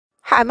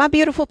Hi, my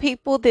beautiful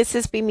people. This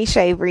is Bimi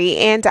Shavery,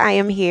 and I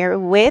am here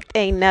with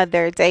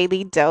another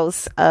daily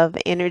dose of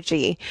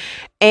energy.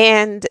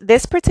 And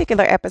this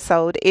particular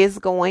episode is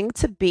going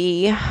to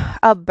be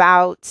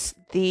about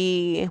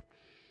the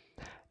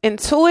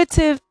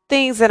intuitive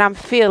things that I'm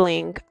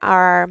feeling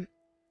are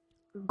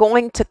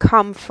going to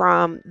come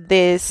from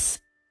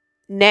this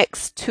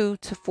next 2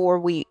 to 4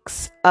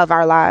 weeks of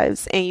our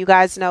lives. And you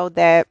guys know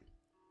that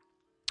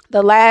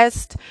the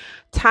last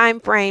time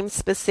frame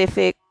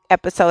specific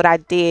episode I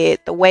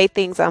did, the way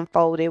things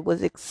unfolded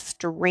was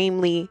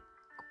extremely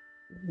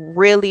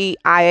really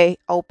eye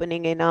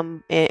opening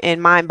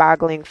and mind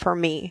boggling for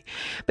me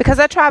because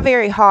I try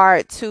very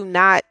hard to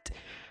not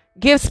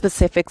give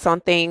specifics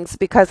on things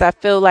because I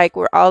feel like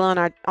we're all on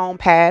our own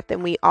path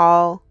and we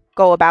all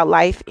go about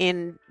life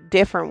in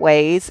different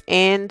ways,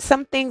 and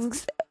some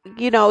things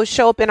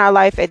show up in our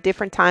life at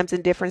different times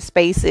in different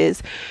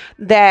spaces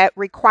that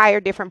require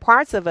different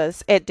parts of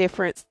us at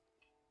different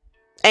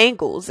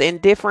angles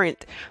and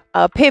different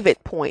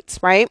pivot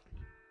points, right?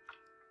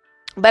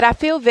 But I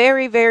feel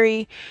very,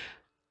 very,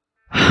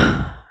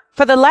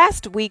 for the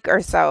last week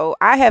or so,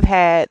 I have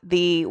had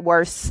the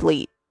worst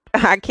sleep.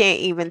 I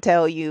can't even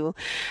tell you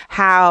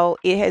how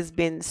it has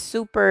been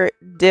super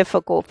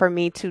difficult for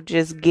me to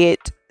just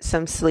get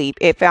some sleep.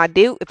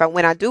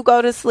 When I do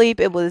go to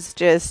sleep, it was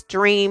just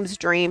dreams,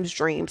 dreams,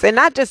 dreams, and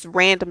not just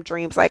random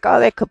dreams like,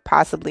 oh, that could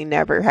possibly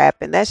never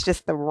happen. That's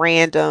just the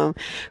random,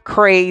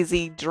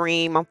 crazy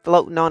dream. I'm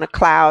floating on a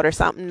cloud or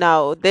something.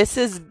 No,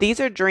 these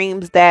are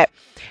dreams that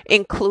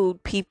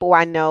include people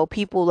I know,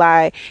 people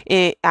I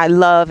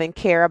love and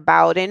care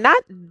about, and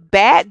not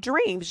bad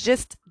dreams,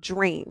 just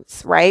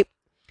dreams, right?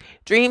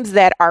 Dreams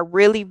that are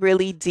really,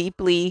 really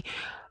deeply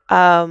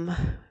um,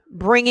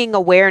 bringing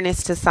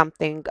awareness to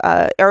something,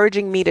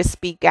 urging me to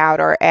speak out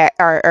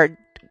or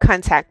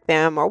contact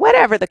them or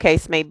whatever the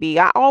case may be.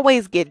 I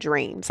always get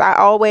dreams. I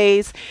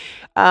always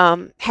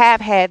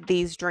have had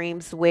these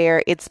dreams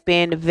where it's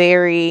been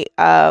very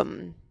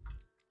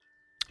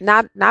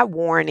not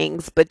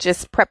warnings, but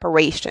just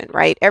preparation,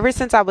 right? Ever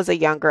since I was a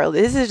young girl,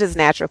 this is just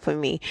natural for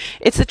me.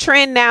 It's a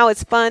trend now,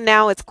 it's fun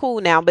now, it's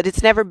cool now, but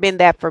it's never been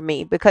that for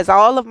me because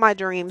all of my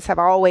dreams have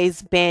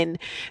always been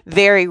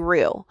very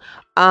real.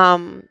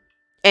 Um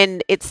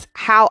and it's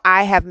how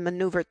I have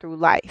maneuvered through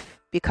life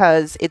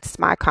because it's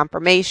my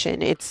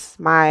confirmation, it's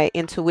my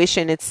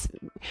intuition. It's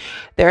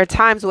There are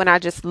times when I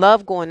just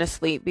love going to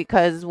sleep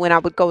because when I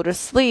would go to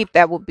sleep,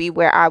 that would be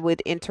where I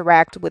would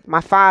interact with my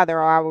father,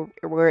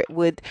 or I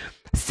would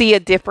see a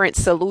different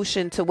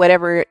solution to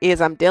whatever it is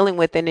I'm dealing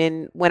with. And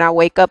then when I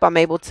wake up, I'm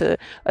able to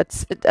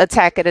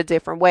attack it a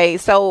different way.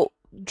 So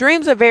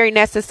dreams are very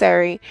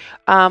necessary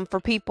for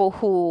people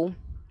who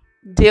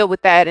deal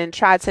with that and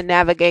try to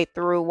navigate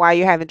through why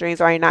you're having dreams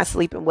or you're not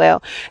sleeping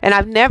well. And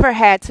I've never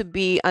had to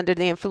be under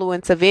the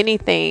influence of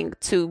anything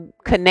to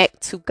connect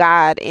to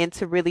God and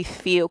to really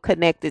feel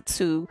connected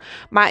to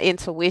my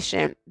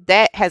intuition.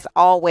 That has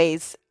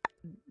always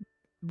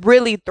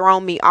really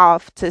thrown me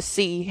off to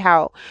see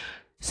how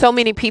so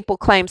many people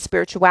claim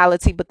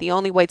spirituality, but the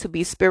only way to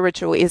be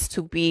spiritual is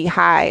to be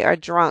high or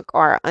drunk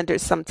or under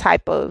some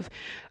type of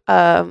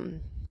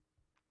um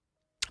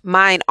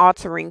mind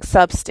altering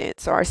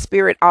substance or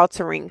spirit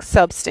altering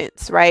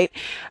substance, right?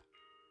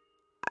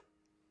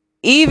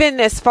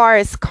 Even as far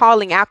as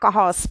calling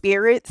alcohol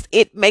spirits,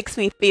 it makes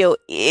me feel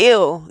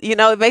ill.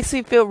 It makes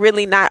me feel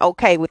really not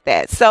okay with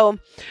that. So,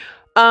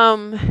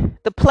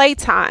 the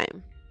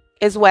playtime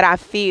is what I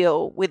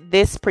feel with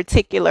this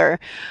particular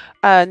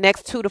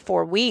next 2 to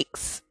 4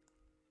 weeks.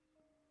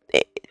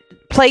 It,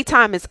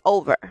 Playtime is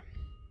over.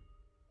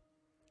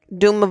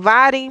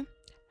 Dumavati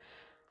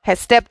has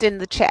stepped in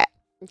the chat.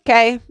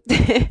 Okay.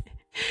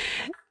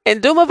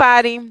 And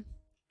Dumavati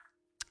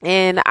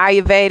and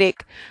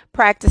Ayurvedic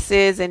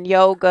practices and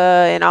yoga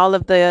and all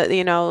of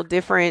the,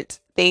 different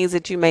things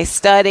that you may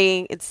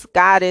study. It's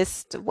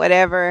goddess,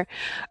 whatever,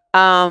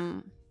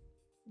 um,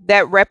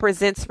 that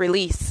represents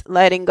release,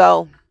 letting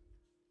go,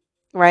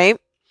 right?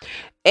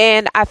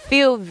 And I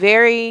feel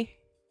very,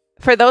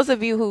 for those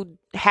of you who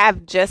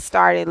have just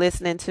started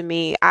listening to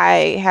me,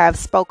 I have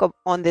spoke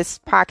on this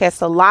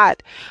podcast a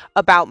lot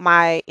about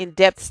my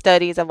in-depth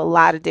studies of a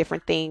lot of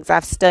different things.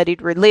 I've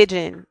studied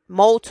religion,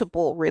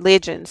 multiple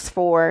religions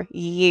for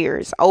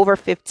years, over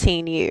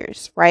 15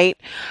 years, right?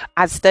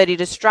 I've studied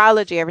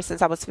astrology ever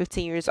since I was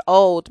 15 years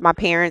old. My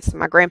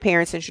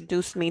grandparents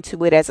introduced me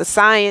to it as a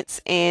science,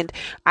 and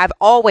I've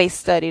always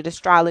studied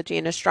astrology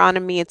and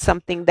astronomy. It's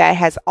something that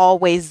has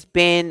always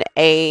been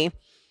a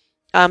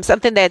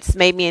something that's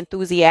made me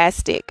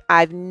enthusiastic.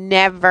 I've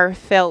never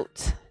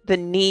felt the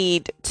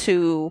need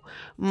to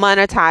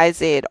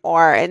monetize it,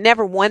 or I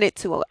never wanted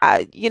to.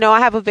 I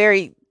have a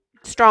very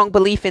strong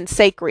belief in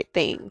sacred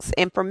things.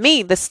 And for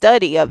me, the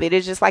study of it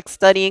is just like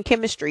studying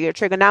chemistry or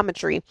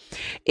trigonometry.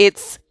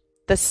 It's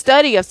the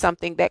study of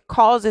something that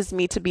causes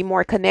me to be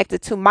more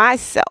connected to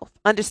myself,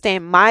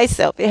 understand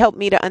myself. It helped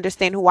me to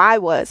understand who I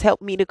was,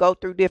 helped me to go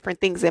through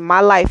different things in my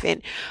life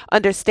and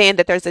understand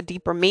that there's a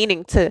deeper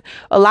meaning to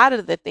a lot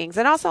of the things.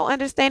 And also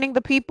understanding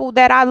the people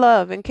that I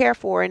love and care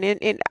for.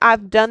 And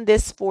I've done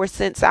this for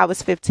since I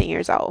was 15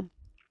 years old.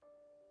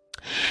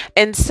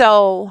 And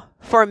so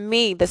for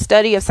me, the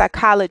study of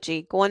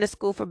psychology, going to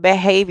school for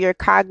behavior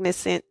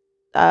cognizant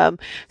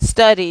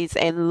studies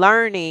and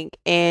learning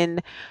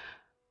and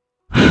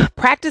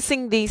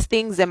practicing these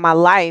things in my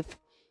life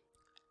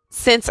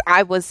since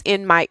I was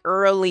in my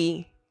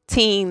early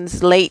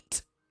teens,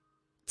 late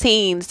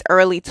teens,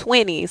 early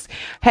 20s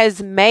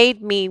has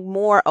made me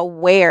more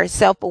aware,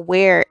 self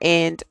aware,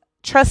 and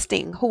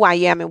trusting who I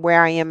am and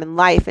where I am in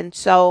life. And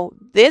so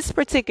this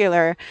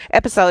particular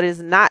episode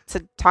is not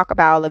to talk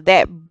about all of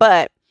that,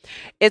 but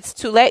it's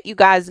to let you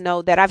guys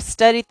know that I've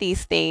studied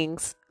these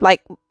things.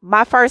 Like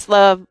my first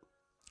love,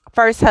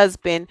 first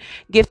husband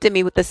gifted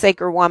me with the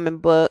Sacred Woman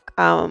book.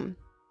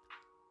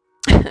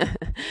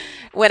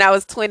 When I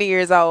was 20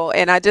 years old,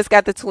 and I just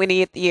got the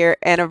 20th year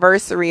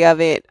anniversary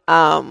of it.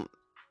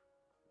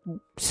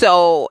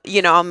 So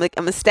I'm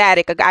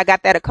ecstatic. I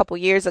got that a couple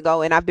years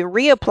ago, and I've been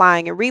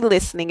reapplying and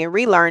re-listening and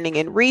relearning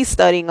and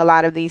restudying a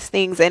lot of these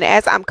things. And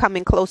as I'm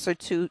coming closer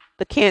to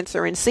the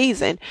Cancer in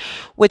season,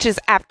 which is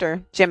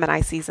after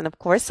Gemini season, of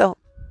course. So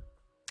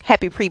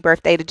happy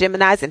pre-birthday to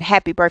Geminis and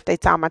happy birthday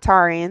to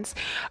Amatarians.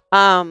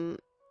 Um,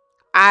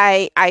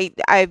 my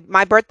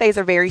birthdays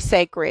are very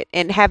sacred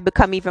and have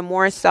become even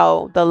more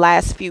so the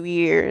last few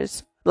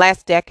years,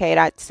 last decade,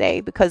 I'd say,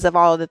 because of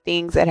all the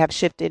things that have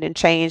shifted and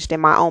changed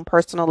in my own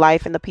personal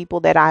life and the people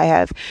that I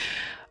have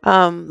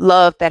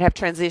loved that have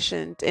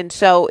transitioned. And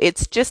so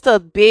it's just a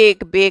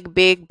big, big,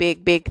 big,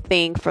 big, big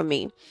thing for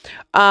me.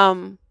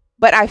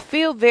 But I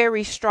feel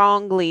very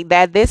strongly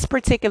that this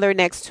particular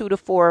next 2 to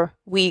 4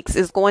 weeks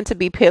is going to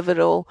be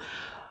pivotal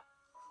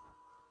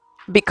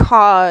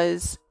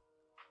because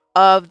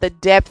of the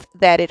depth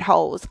that it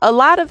holds. A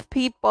lot of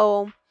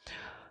people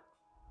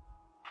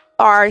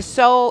are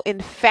so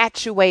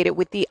infatuated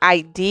with the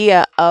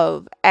idea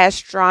of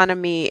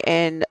astronomy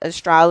and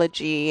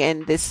astrology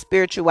and this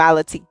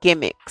spirituality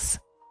gimmicks.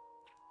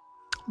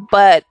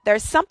 But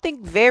there's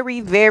something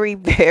very, very,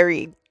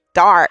 very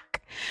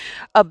dark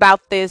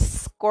about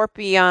this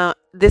Scorpio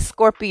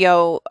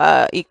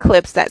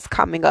eclipse that's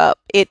coming up.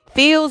 It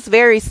feels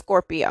very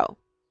Scorpio,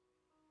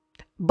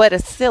 but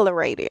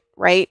accelerated,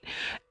 right?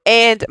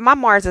 And my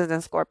Mars is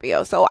in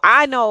Scorpio. So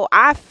I know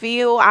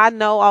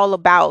all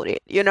about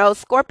it.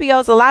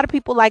 Scorpios, a lot of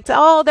people like to,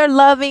 oh, they're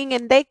loving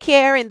and they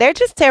care and they're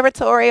just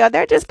territorial, or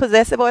they're just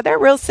possessive, or they're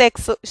real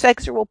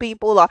sexual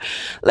people. Or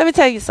let me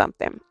tell you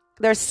something.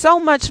 There's so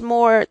much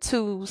more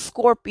to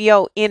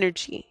Scorpio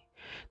energy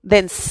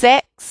than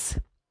sex,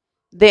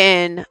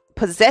 than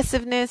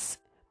possessiveness,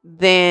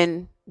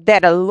 than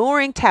that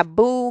alluring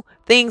taboo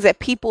things that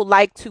people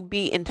like to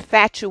be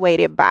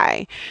infatuated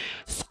by.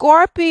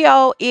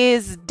 Scorpio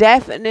is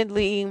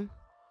definitely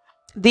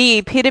the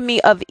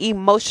epitome of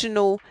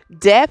emotional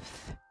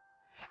depth,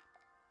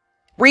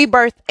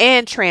 rebirth,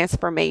 and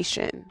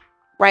transformation,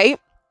 right?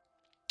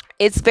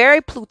 It's very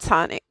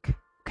plutonic,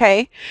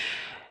 okay?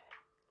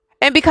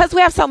 And because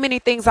we have so many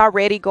things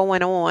already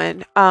going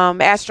on,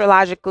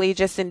 astrologically,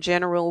 just in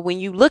general, when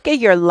you look at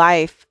your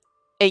life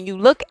and you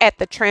look at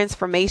the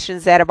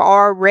transformations that have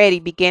already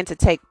begun to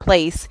take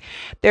place,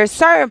 there's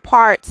certain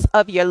parts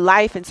of your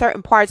life and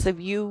certain parts of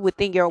you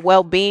within your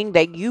well-being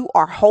that you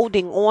are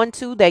holding on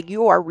to, that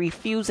you are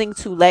refusing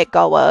to let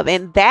go of.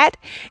 And that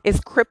is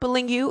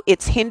crippling you.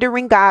 It's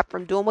hindering God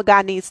from doing what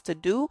God needs to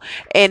do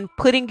and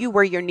putting you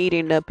where you're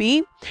needing to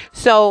be.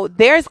 So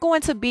there's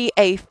going to be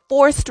a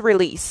forced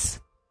release,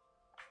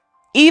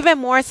 even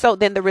more so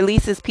than the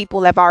releases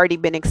people have already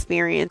been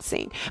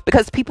experiencing,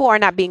 because people are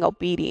not being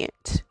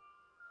obedient,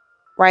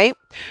 right?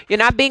 You're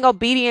not being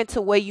obedient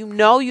to what you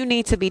know you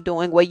need to be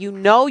doing, what you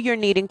know you're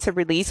needing to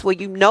release,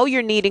 what you know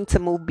you're needing to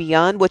move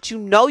beyond, what you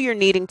know you're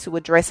needing to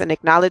address and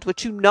acknowledge,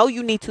 what you know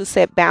you need to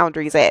set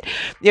boundaries at.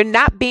 You're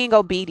not being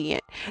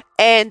obedient.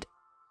 And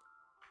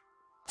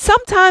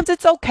sometimes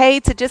it's okay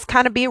to just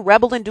kind of be a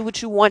rebel and do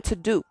what you want to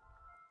do.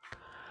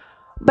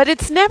 But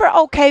it's never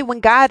okay when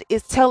God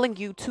is telling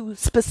you to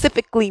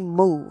specifically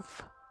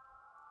move.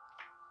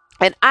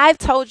 And I've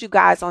told you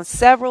guys on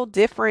several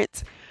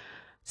different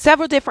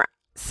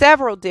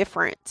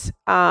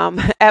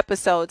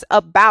episodes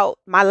about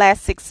my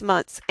last 6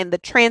 months and the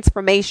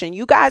transformation.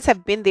 You guys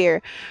have been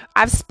there.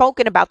 I've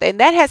spoken about that, and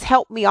that has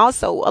helped me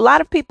also. A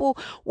lot of people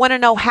want to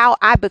know how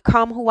I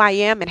become who I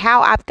am and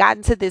how I've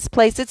gotten to this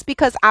place. It's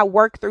because I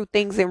work through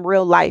things in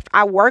real life.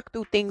 I work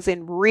through things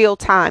in real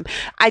time.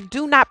 I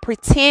do not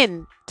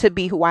pretend to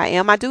be who I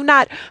am. I do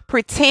not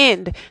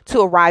pretend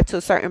to arrive to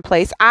a certain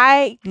place.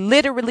 I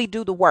literally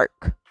do the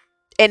work.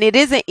 And it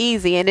isn't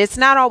easy, and it's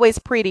not always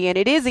pretty, and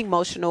it is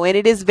emotional, and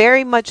it is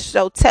very much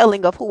so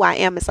telling of who I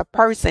am as a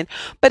person.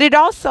 But it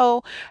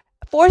also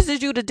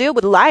forces you to deal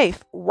with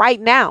life right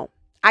now.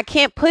 I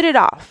can't put it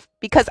off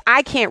because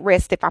I can't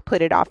rest if I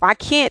put it off. I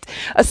can't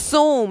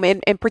assume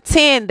and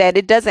pretend that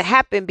it doesn't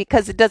happen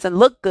because it doesn't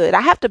look good.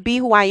 I have to be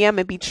who I am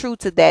and be true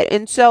to that.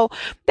 And so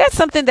that's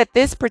something that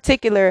this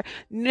particular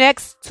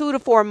next 2 to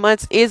 4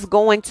 months is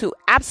going to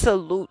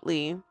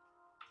absolutely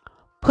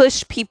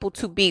push people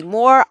to be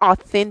more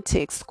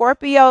authentic.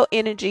 Scorpio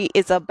energy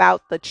is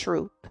about the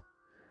truth,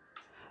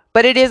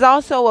 but it is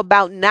also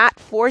about not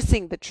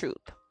forcing the truth.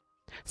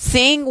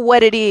 Seeing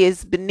what it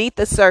is beneath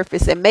the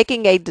surface and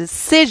making a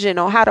decision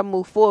on how to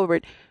move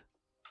forward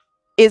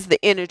is the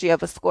energy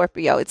of a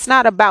Scorpio. It's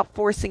not about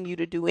forcing you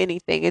to do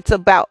anything. It's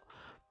about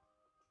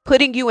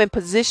putting you in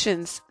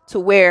positions to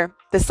where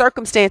the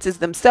circumstances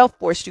themselves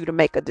force you to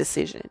make a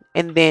decision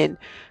and then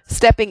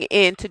stepping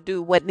in to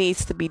do what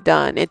needs to be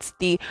done. It's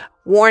the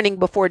warning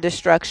before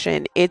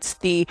destruction. It's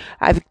the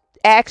I've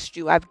asked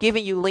you, I've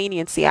given you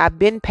leniency, I've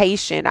been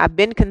patient, I've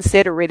been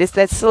considerate. It's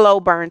that slow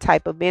burn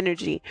type of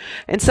energy.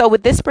 And so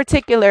these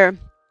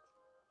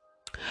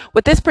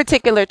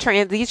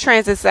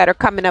transits that are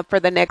coming up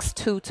for the next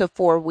 2 to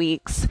 4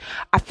 weeks,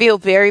 I feel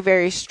very,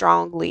 very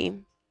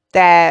strongly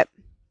that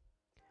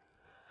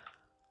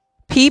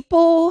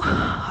people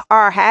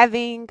are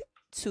having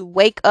to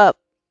wake up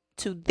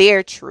to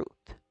their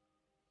truth,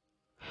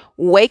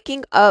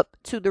 waking up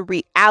to the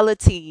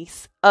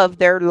realities of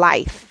their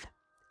life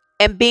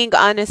and being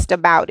honest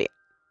about it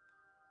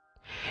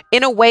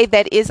in a way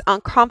that is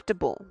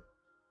uncomfortable,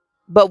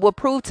 but will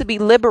prove to be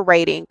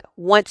liberating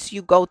once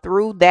you go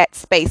through that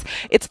space.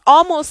 It's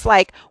almost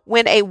like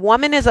when a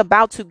woman is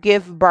about to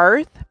give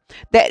birth,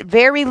 that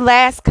very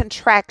last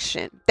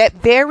contraction, that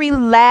very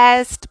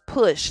last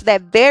push,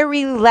 that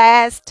very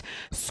last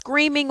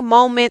screaming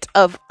moment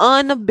of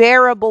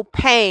unbearable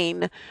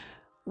pain,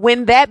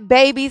 when that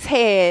baby's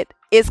head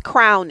is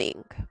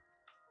crowning,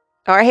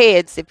 or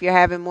heads if you're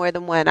having more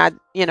than one,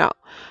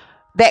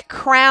 that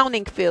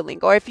crowning feeling.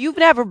 Or if you've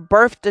never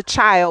birthed a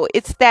child,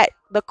 it's that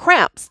the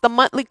cramps, the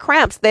monthly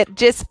cramps that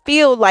just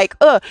feel like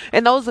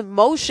and those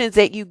emotions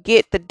that you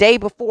get the day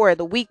before,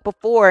 the week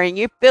before, and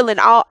you're feeling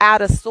all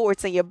out of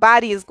sorts and your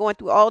body is going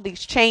through all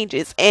these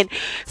changes, and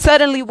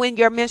suddenly when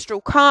your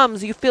menstrual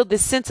comes, you feel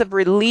this sense of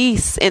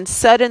release, and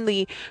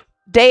suddenly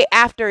day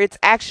after it's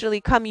actually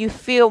come, you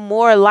feel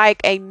more like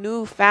a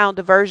newfound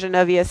version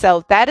of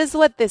yourself. That is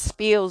what this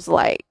feels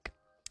like.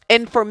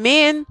 And for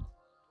men,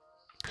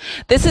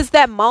 this is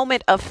that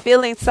moment of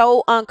feeling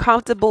so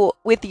uncomfortable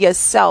with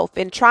yourself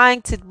and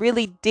trying to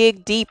really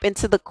dig deep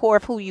into the core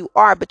of who you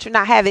are, but you're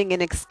not having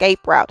an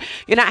escape route.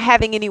 You're not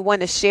having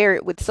anyone to share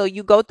it with. So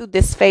you go through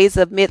this phase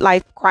of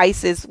midlife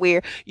crisis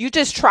where you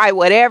just try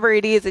whatever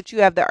it is that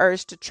you have the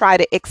urge to try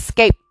to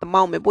escape the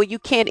moment. Well, you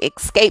can't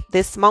escape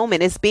this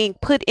moment. It's being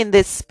put in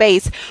this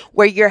space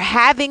where you're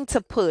having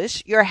to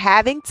push, you're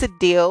having to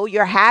deal,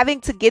 you're having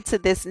to get to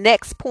this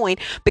next point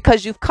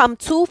because you've come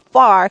too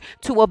far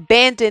to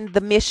abandon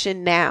the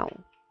mission now.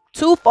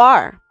 Too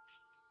far.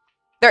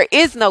 There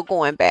is no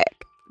going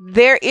back.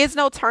 There is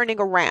no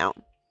turning around.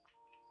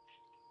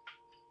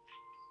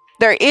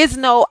 There is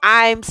no,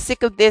 I'm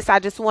sick of this. I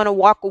just want to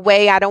walk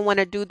away. I don't want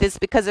to do this,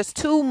 because there's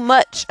too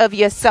much of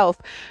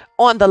yourself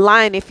on the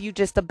line if you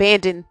just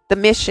abandon the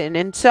mission.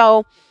 And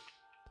so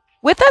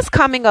with us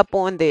coming up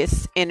on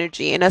this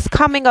energy and us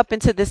coming up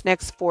into this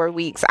next 4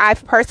 weeks,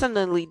 I've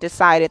personally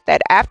decided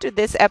that after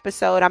this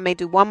episode, I may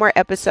do one more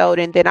episode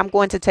and then I'm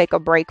going to take a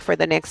break for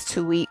the next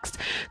 2 weeks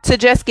to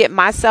just get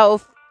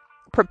myself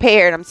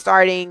prepared. I'm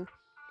starting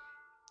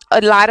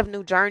a lot of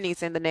new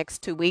journeys in the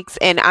next 2 weeks,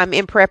 and I'm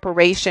in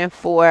preparation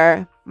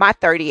for my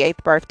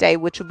 38th birthday,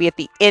 which will be at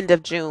the end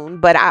of June.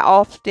 But I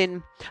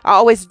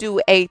always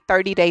do a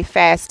 30-day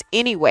fast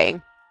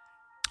anyway.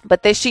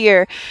 But this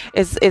year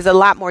is a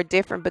lot more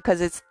different because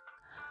it's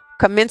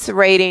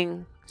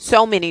commensurating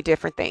so many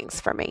different things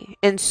for me.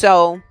 And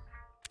so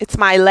it's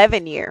my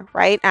 11th year,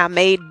 right? I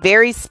made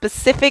very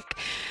specific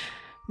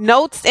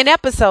notes and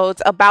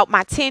episodes about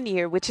my 10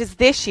 year, which is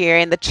this year,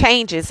 and the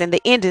changes and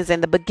the endings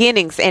and the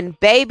beginnings. And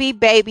baby,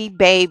 baby,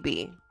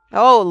 baby.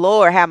 Oh,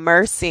 Lord, have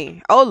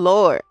mercy. Oh,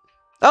 Lord.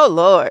 Oh,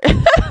 Lord.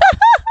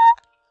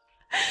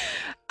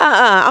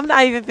 I'm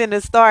not even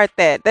finna start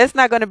that. That's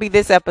not going to be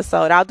this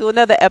episode. I'll do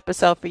another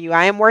episode for you.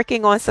 I am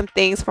working on some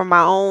things for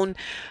my own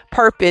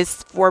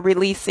purpose for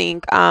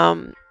releasing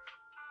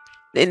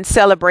in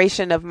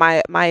celebration of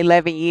my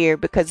 11th year,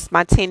 because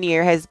my 10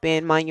 year has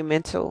been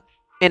monumental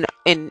in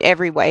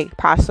every way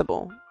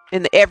possible.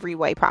 In every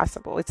way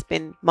possible, it's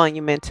been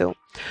monumental.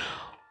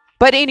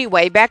 But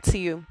anyway, back to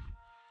you,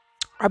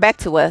 or back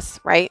to us,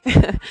 right?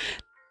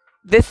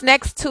 This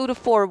next 2 to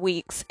 4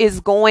 weeks is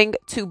going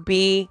to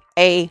be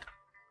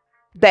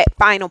that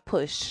final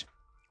push,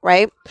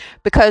 right?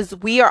 Because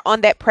we are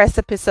on that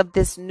precipice of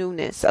this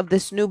newness, of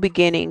this new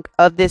beginning,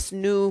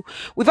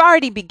 we've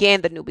already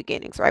began the new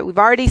beginnings, right? We've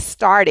already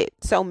started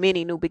so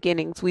many new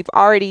beginnings. We've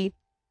already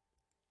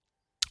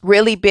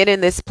really been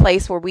in this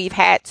place where we've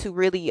had to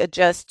really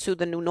adjust to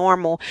the new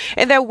normal.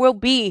 And there will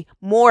be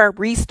more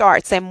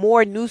restarts and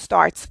more new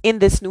starts in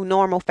this new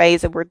normal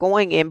phase that we're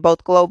going in,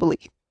 both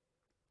globally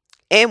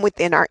and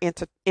within our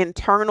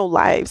internal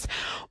lives.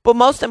 But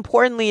most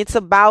importantly, it's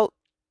about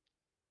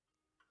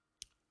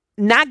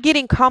not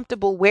getting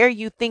comfortable where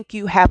you think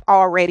you have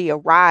already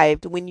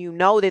arrived when you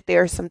know that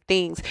there are some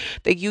things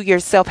that you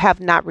yourself have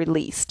not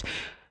released.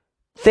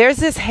 There's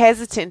this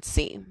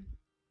hesitancy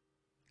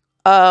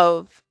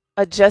of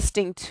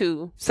adjusting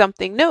to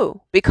something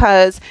new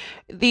because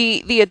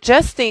the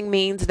adjusting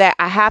means that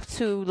I have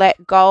to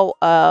let go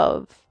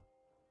of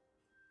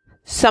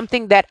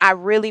something that I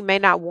really may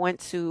not want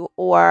to,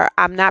 or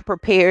I'm not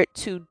prepared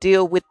to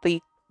deal with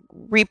the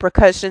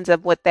repercussions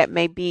of what that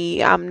may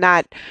be. I'm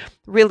not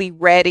really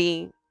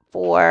ready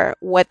for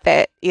what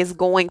that is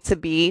going to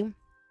be.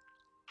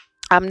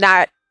 I'm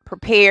not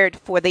prepared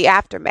for the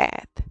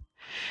aftermath.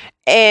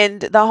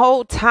 And the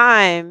whole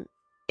time,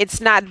 it's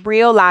not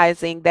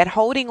realizing that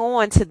holding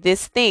on to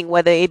this thing,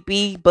 whether it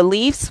be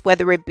beliefs,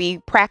 whether it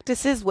be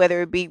practices,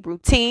 whether it be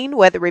routine,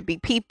 whether it be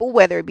people,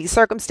 whether it be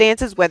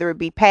circumstances, whether it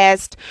be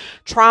past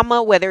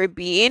trauma, whether it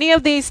be any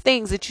of these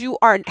things that you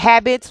are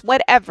habits,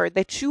 whatever,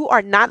 that you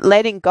are not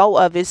letting go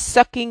of is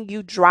sucking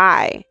you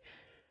dry.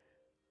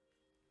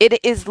 It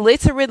is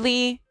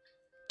literally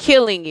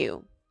killing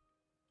you,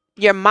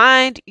 your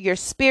mind, your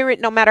spirit.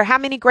 No matter how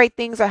many great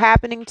things are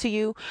happening to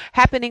you,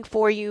 happening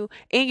for you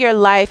in your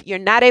life, you're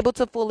not able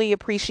to fully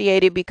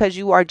appreciate it because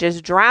you are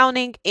just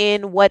drowning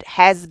in what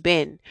has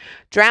been,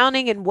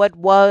 drowning in what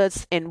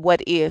was and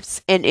what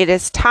ifs. And it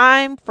is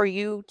time for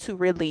you to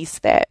release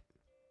that.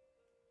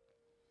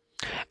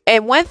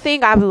 And one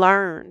thing I've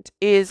learned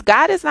is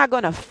God is not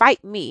going to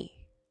fight me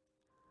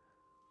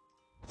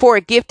for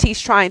a gift he's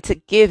trying to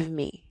give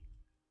me.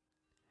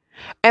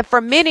 And for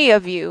many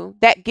of you,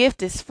 that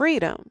gift is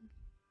freedom.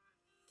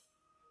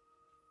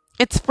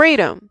 It's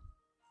freedom.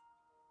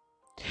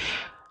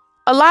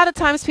 A lot of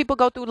times people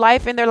go through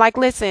life and they're like,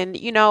 listen,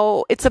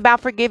 it's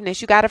about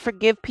forgiveness. You got to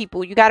forgive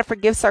people. You got to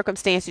forgive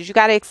circumstances. You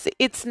got to,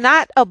 it's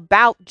not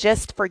about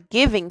just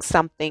forgiving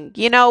something.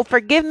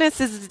 Forgiveness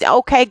is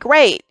okay,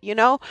 great,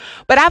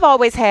 but I've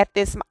always had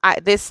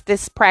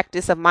this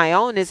practice of my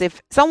own is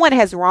if someone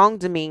has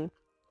wronged me,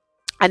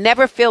 I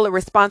never feel a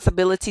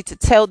responsibility to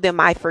tell them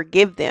I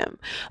forgive them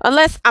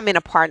unless I'm in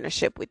a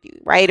partnership with you,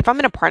 right? If I'm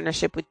in a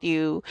partnership with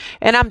you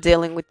and I'm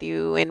dealing with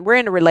you and we're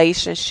in a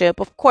relationship,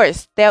 of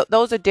course,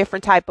 those are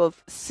different type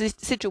of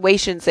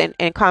situations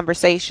and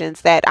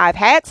conversations that I've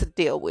had to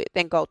deal with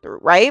and go through,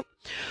 right?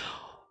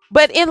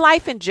 But in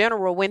life in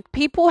general, when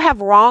people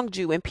have wronged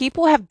you and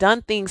people have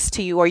done things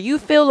to you, or you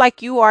feel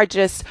like you are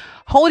just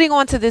holding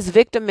on to this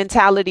victim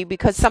mentality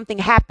because something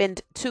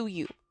happened to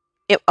you,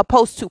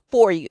 opposed to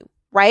for you,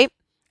 right?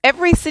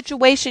 Every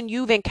situation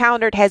you've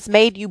encountered has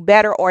made you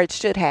better, or it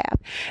should have.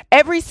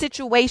 Every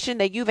situation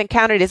that you've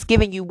encountered has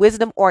given you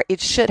wisdom, or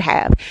it should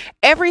have.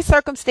 Every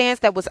circumstance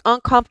that was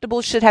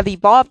uncomfortable should have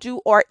evolved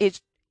you, or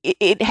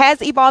it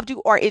has evolved you,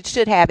 or it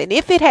should have. And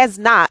if it has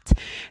not,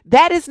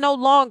 that is no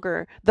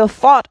longer the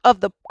fault of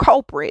the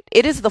culprit.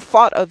 It is the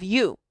fault of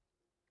you.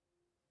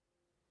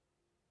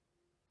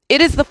 It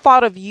is the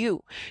fault of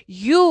you.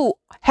 You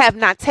have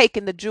not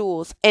taken the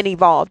jewels and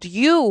evolved.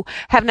 You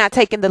have not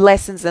taken the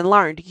lessons and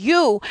learned.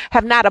 You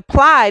have not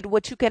applied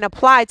what you can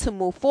apply to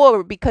move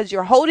forward because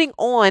you're holding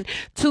on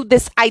to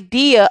this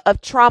idea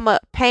of trauma,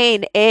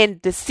 pain, and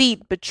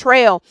deceit,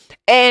 betrayal,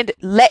 and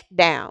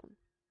letdown.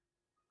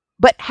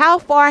 But how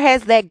far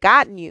has that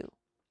gotten you?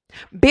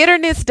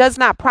 Bitterness does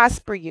not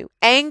prosper you.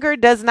 Anger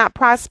does not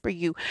prosper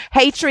you.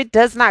 Hatred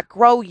does not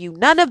grow you.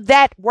 None of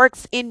that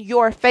works in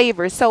your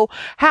favor. So,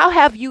 how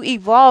have you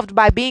evolved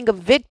by being a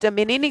victim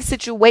in any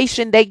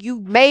situation that you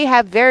may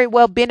have very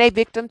well been a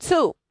victim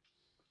to?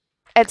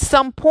 At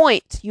some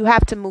point, you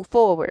have to move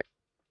forward.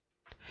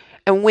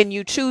 And when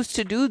you choose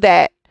to do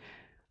that,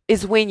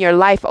 is when your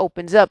life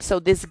opens up. So,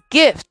 this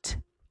gift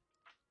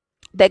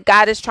that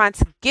God is trying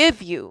to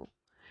give you,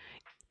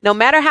 no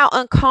matter how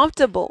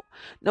uncomfortable,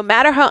 no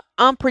matter how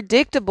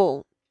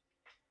unpredictable,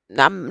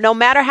 no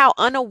matter how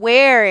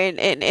unaware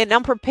and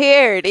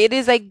unprepared, it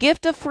is a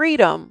gift of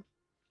freedom.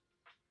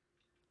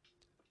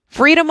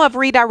 Freedom of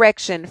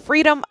redirection,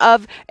 freedom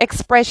of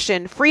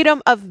expression,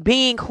 freedom of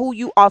being who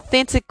you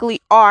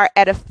authentically are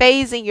at a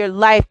phase in your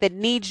life that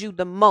needs you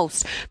the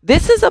most.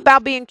 This is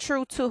about being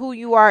true to who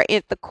you are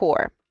at the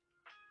core.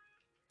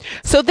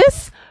 So,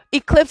 this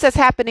eclipse that's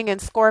happening in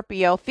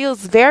Scorpio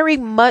feels very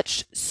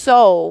much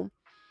so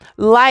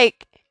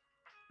like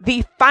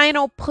the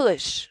final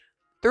push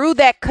through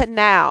that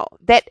canal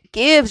that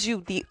gives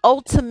you the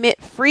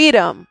ultimate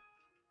freedom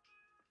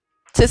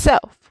to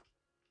self.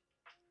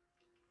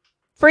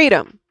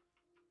 Freedom.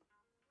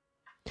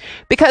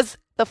 Because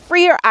the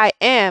freer I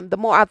am, the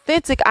more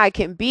authentic I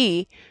can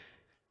be,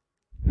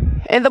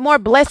 and the more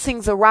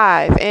blessings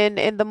arrive,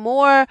 and the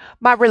more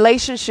my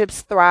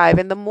relationships thrive,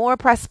 and the more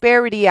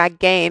prosperity I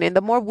gain, and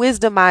the more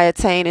wisdom I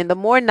attain, and the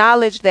more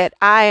knowledge that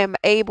I am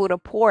able to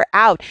pour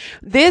out.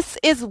 This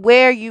is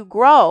where you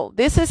grow.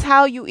 This is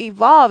how you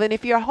evolve. And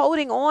if you're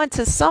holding on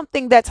to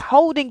something that's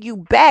holding you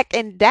back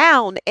and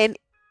down and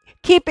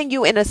keeping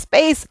you in a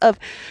space of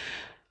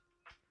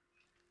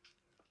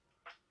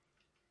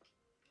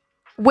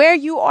where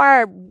you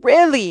are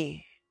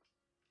really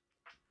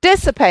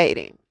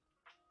dissipating.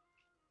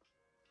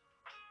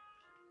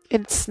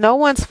 It's no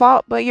one's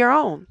fault but your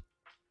own.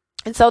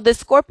 And so this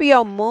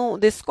Scorpio moon,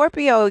 this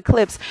Scorpio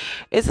eclipse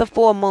is a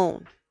full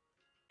moon.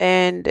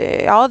 And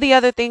all the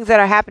other things that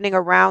are happening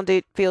around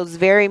it feels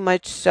very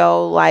much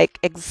so like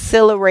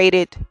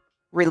accelerated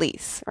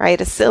release,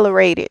 right?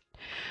 Accelerated.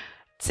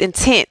 It's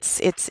intense.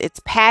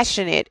 It's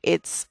passionate.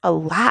 It's a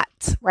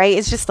lot, right?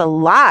 It's just a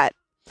lot.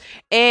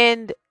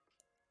 And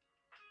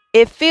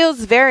it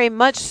feels very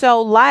much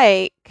so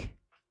like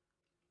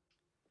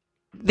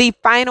the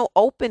final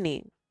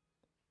opening.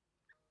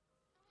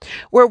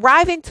 We're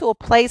arriving to a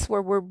place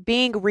where we're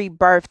being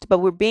rebirthed, but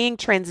we're being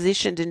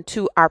transitioned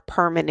into our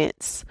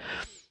permanence.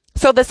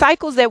 So the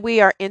cycles that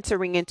we are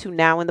entering into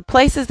now and the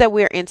places that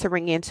we're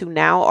entering into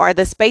now are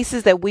the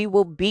spaces that we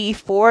will be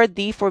for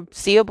the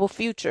foreseeable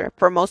future,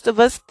 for most of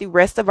us, the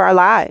rest of our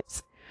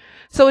lives.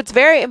 So it's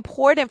very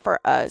important for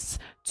us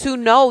to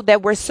know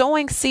that we're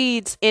sowing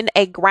seeds in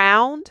a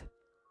ground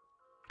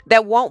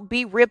that won't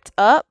be ripped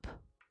up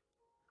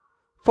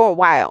for a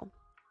while.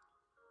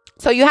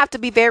 So you have to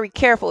be very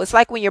careful. It's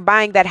like when you're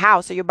buying that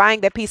house or you're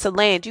buying that piece of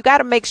land, you got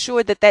to make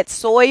sure that that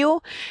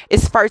soil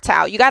is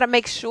fertile. You got to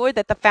make sure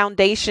that the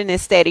foundation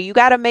is steady. You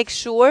got to make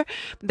sure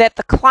that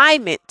the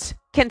climate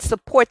can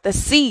support the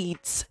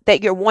seeds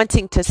that you're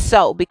wanting to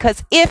sow,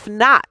 because if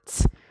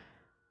not,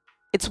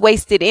 it's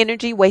wasted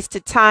energy,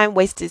 wasted time,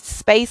 wasted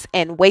space,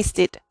 and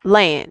wasted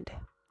land.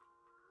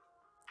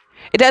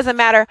 It doesn't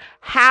matter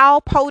how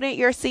potent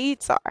your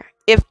seeds are.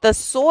 If the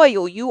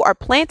soil you are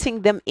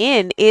planting them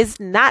in is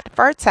not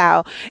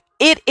fertile,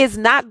 it is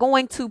not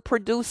going to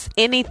produce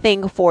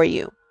anything for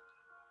you.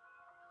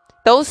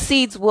 Those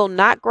seeds will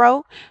not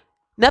grow,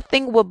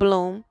 nothing will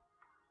bloom,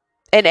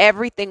 and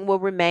everything will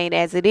remain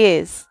as it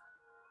is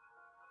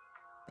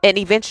and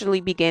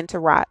eventually begin to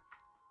rot.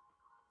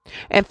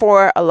 And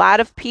for a lot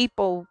of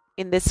people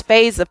in this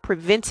phase of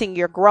preventing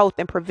your growth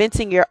and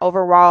preventing your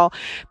overall,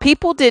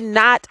 people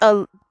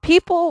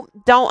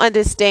don't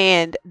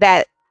understand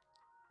that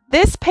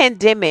this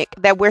pandemic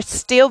that we're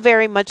still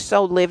very much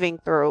so living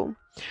through,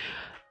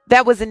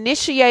 that was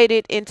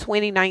initiated in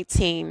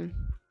 2019,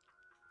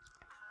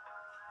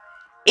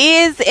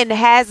 is and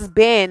has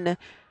been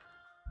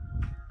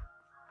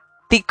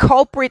the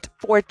culprit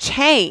for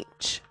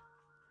change.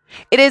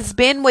 It has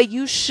been what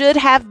you should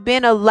have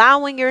been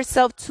allowing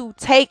yourself to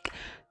take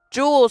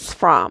jewels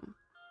from.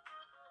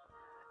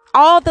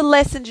 All the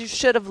lessons you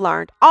should have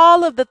learned,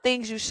 all of the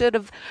things you should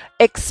have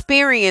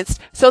experienced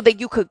so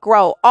that you could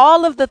grow,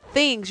 all of the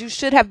things you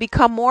should have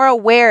become more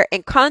aware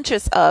and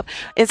conscious of.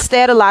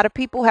 Instead, a lot of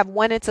people have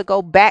wanted to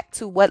go back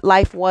to what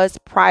life was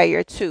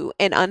prior to.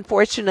 And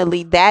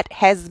unfortunately, that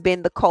has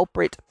been the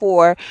culprit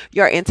for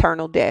your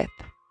internal death.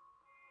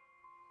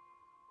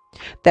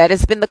 That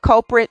has been the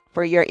culprit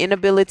for your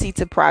inability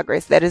to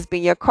progress. That has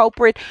been your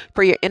culprit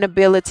for your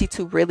inability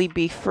to really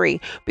be free.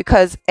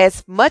 Because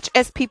as much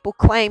as people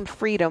claim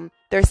freedom,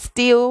 they're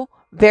still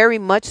very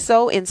much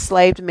so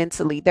enslaved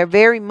mentally. They're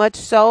very much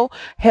so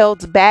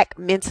held back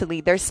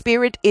mentally. Their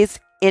spirit is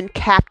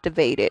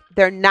incaptivated.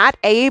 They're not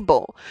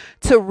able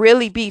to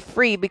really be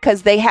free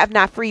because they have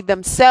not freed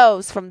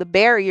themselves from the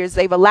barriers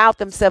they've allowed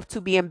themselves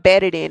to be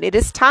embedded in. It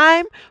is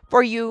time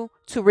for you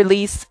to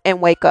release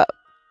and wake up.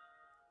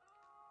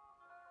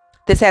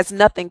 This has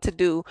nothing to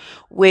do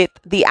with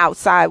the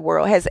outside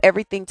world. It has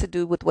everything to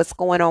do with what's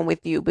going on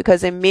with you,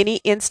 because in many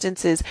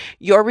instances,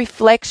 your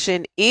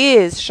reflection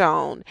is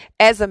shown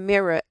as a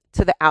mirror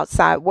to the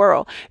outside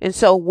world. And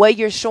so what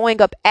you're showing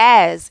up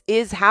as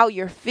is how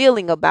you're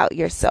feeling about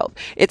yourself.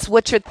 It's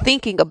what you're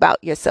thinking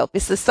about yourself.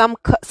 It's the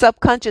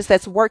subconscious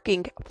that's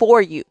working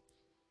for you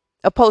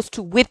opposed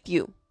to with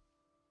you,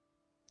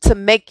 to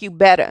make you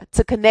better,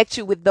 to connect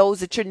you with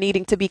those that you're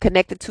needing to be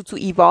connected to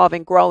evolve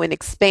and grow and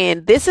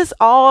expand. This is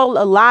all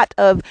a lot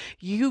of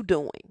you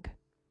doing.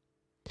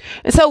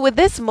 And so with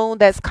this moon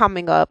that's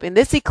coming up and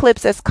this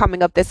eclipse that's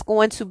coming up, that's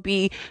going to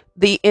be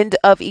the end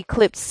of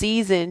eclipse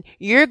season,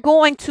 you're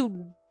going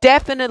to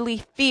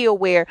definitely feel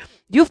where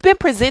you've been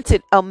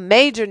presented a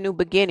major new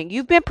beginning.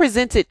 You've been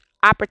presented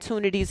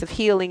opportunities of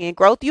healing and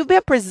growth. You've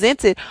been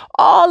presented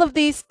all of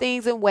these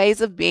things and ways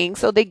of being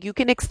so that you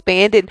can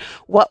expand and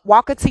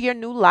walk into your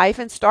new life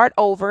and start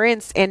over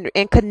and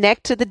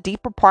connect to the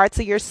deeper parts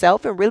of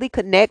yourself and really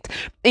connect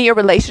in your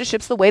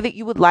relationships the way that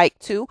you would like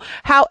to.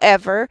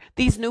 However,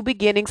 these new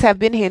beginnings have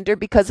been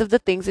hindered because of the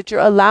things that you're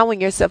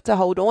allowing yourself to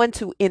hold on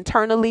to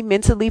internally,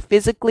 mentally,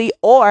 physically,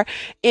 or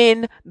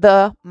in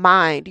the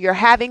mind. You're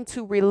having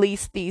to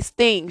release these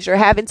things. You're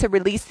having to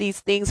release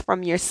these things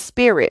from your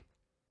spirit.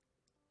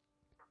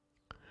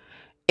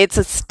 It's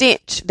a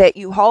stench that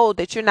you hold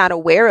that you're not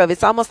aware of.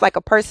 It's almost like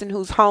a person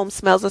whose home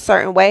smells a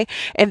certain way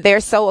and they're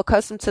so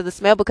accustomed to the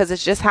smell because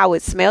it's just how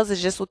it smells.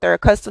 It's just what they're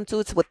accustomed to.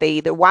 It's what they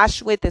either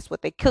wash with, it's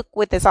what they cook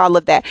with, it's all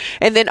of that.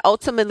 And then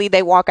ultimately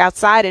they walk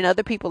outside and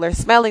other people are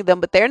smelling them,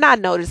 but they're not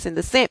noticing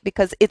the scent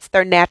because it's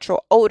their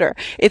natural odor.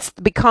 It's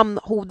become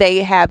who they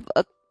have.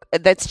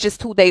 That's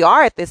just who they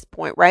are at this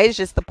point, right? It's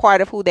just the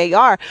part of who they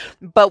are.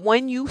 But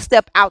when you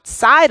step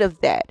outside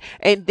of that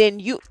and then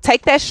you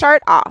take that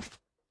shirt off,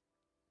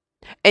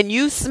 and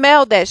you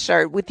smell that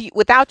shirt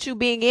without you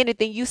being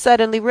anything, you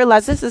suddenly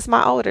realize this is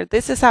my odor.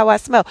 This is how I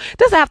smell. It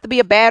doesn't have to be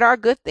a bad or a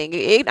good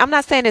thing. I'm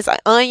not saying it's an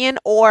onion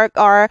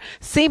or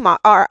sea moth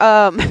or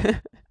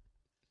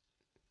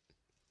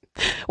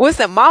what's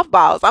the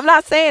mothballs. I'm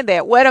not saying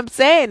that. What I'm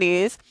saying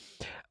is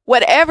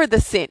whatever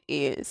the scent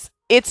is,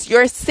 it's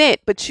your scent,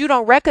 but you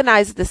don't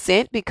recognize the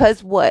scent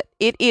because what?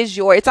 It is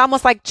your, it's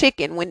almost like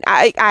chicken. When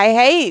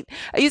I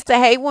used to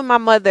hate when my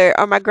mother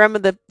or my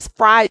grandmother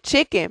fried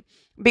chicken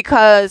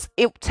because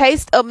it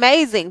tastes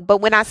amazing. But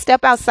when I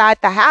step outside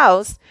the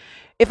house,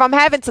 if I'm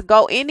having to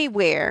go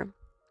anywhere,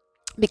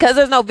 because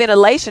there's no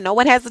ventilation, no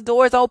one has the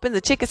doors open,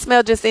 the chicken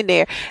smell just in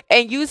there,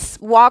 and you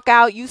walk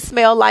out, you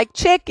smell like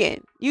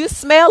chicken. You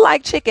smell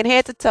like chicken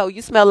head to toe.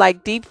 You smell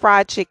like deep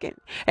fried chicken.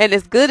 And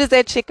as good as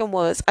that chicken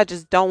was, I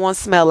just don't want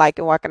to smell like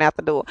it walking out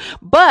the door.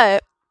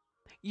 But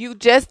you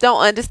just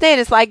don't understand.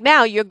 It's like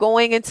now you're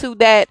going into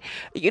that,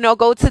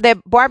 go to that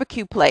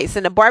barbecue place,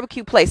 and the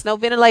barbecue place, no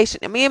ventilation.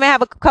 I mean, you may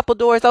have a couple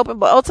doors open,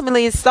 but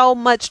ultimately it's so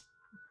much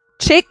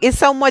it's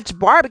so much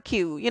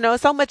barbecue,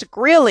 so much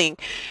grilling.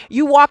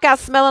 You walk out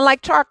smelling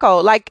like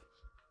charcoal. Like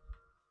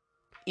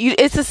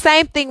it's the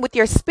same thing with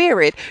your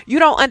spirit. You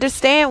don't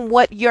understand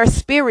what your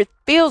spirit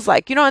feels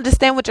like. You don't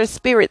understand what your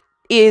spirit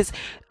is,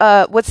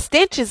 what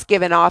stench is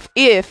given off,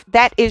 if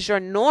that is your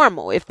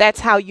normal, if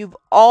that's how you've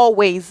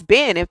always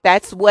been, if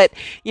that's what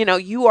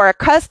you are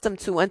accustomed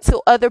to,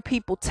 until other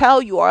people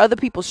tell you or other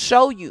people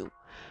show you,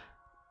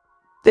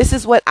 this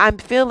is what I'm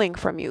feeling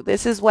from you,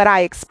 this is what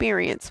I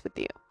experience with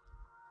you,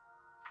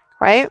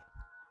 right?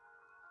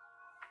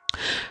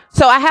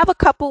 So I have a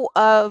couple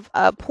of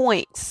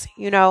points,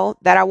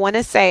 that I want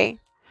to say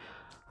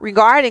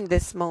regarding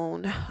this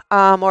moon,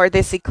 or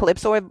this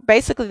eclipse, or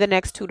basically the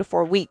next 2 to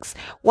 4 weeks.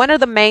 One of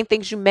the main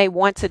things you may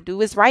want to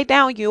do is write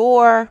down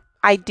your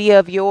idea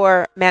of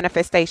your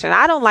manifestation.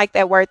 I don't like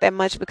that word that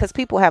much because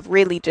people have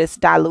really just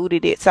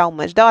diluted it so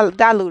much,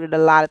 diluted a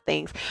lot of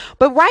things.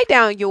 But write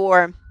down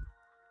your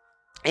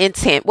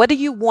intent. What do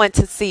you want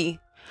to see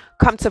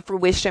come to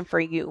fruition for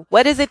you?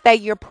 What is it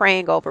that you're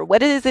praying over?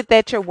 What is it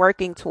that you're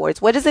working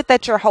towards? What is it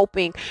that you're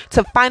hoping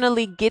to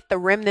finally get the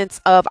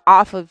remnants of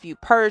off of you,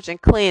 purge and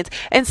cleanse,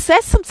 and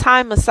set some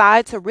time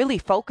aside to really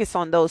focus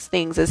on those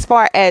things. As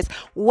far as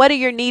what are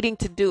you needing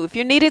to do? If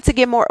you're needing to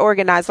get more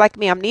organized, like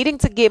me, I'm needing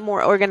to get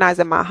more organized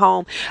in my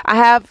home.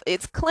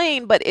 It's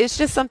clean, but it's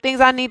just some things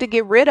I need to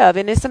get rid of,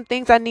 and it's some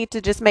things I need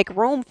to just make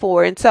room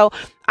for. And so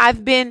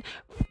I've been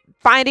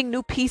finding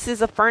new pieces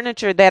of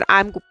furniture that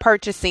I'm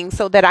purchasing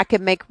so that I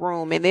can make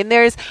room. And then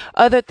there's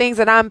other things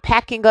that I'm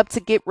packing up to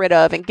get rid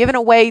of and giving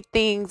away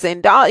things.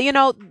 And,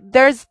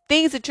 there's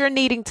things that you're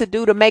needing to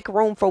do to make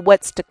room for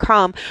what's to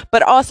come,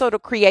 but also to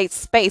create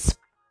space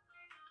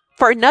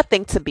for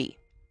nothing to be.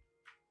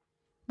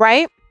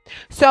 Right?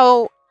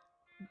 So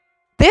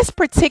this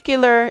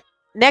particular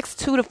next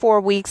 2 to 4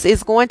 weeks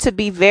is going to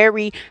be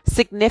very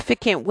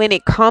significant when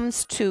it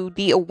comes to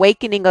the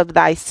awakening of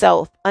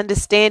thyself,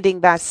 understanding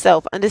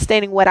thyself,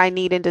 understanding what I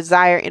need and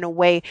desire in a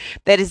way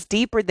that is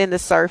deeper than the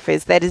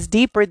surface, that is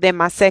deeper than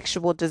my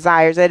sexual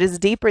desires, that is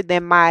deeper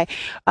than my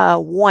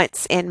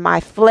wants and my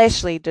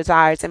fleshly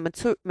desires and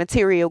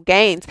material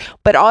gains,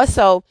 but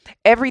also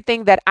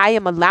everything that I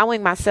am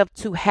allowing myself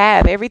to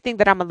have, everything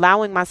that I'm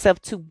allowing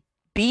myself to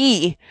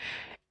be,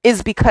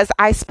 is because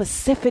I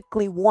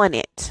specifically want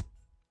it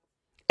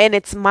and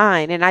it's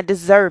mine and I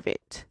deserve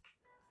it.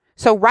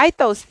 So write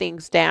those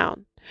things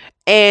down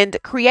and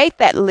create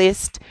that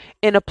list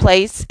in a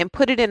place and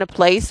put it in a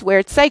place where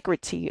it's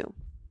sacred to you.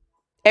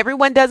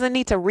 Everyone doesn't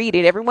need to read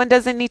it. Everyone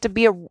doesn't need to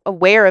be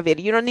aware of it.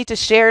 You don't need to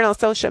share it on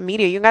social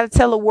media. You got to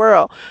tell the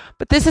world.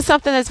 But this is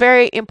something that's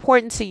very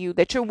important to you,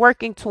 that you're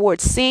working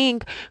towards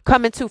seeing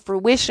come into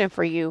fruition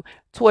for you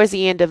towards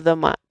the end of the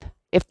month.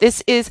 If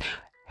this is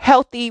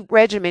healthy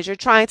regimens, you're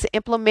trying to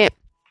implement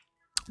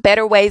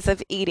better ways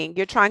of eating.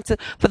 You're trying to,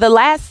 for the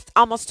last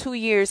almost 2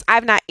 years,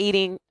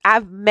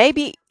 I've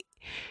maybe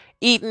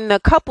eaten a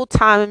couple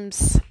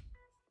times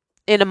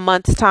in a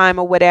month's time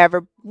or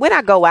whatever when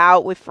I go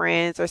out with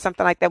friends or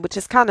something like that, which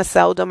is kind of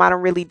seldom. I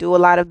don't really do a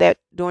lot of that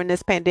during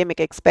this pandemic,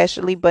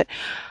 especially, but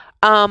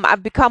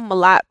I've become a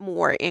lot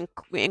more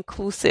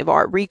inclusive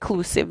or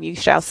reclusive, you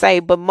shall say,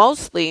 but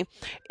mostly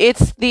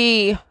it's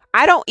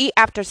I don't eat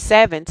after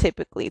 7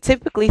 typically.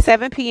 Typically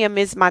 7 p.m.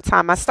 is my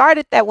time. I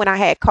started that when I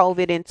had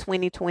COVID in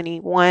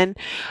 2021.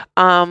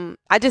 I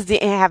just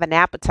didn't have an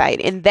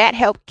appetite, and that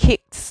helped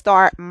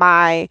kickstart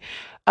my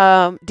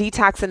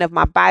detoxing of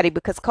my body,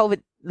 because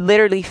COVID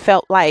literally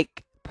felt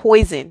like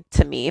poison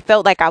to me. It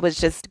felt like I was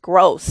just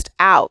grossed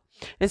out.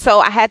 And so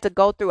I had to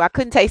go through, I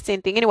couldn't taste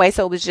anything anyway.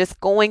 So it was just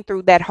going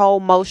through that whole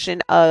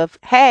motion of,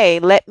 hey,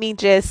 let me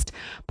just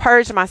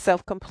purge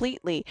myself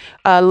completely,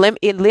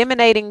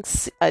 eliminating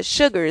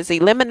sugars,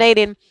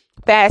 eliminating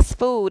fast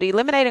food,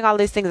 eliminating all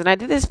these things. And I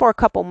did this for a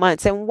couple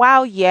months. And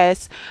while,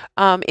 yes,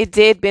 it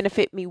did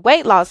benefit me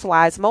weight loss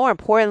wise, more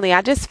importantly,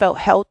 I just felt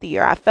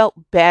healthier. I felt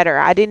better.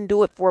 I didn't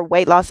do it for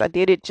weight loss. I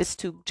did it just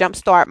to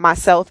jumpstart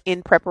myself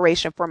in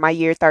preparation for my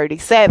year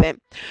 37.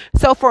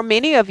 So for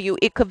many of you,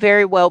 it could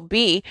very well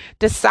be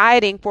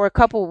deciding for a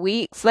couple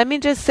weeks, let me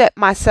just set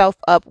myself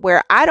up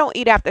where I don't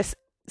eat after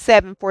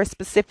 7 for a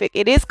specific,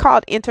 it is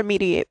called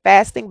intermediate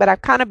fasting, but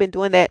I've kind of been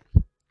doing that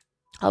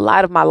a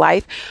lot of my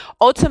life.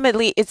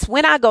 Ultimately, it's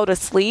when I go to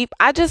sleep,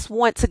 I just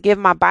want to give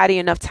my body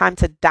enough time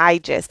to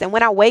digest. And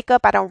when I wake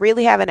up, I don't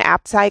really have an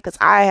appetite because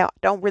I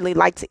don't really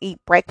like to eat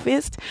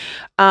breakfast.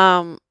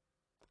 Um,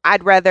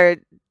 I'd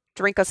rather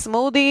drink a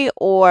smoothie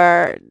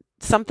or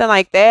something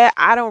like that.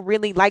 I don't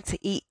really like to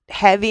eat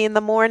heavy in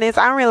the mornings.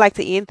 I don't really like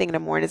to eat anything in the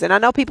mornings. And I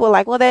know people are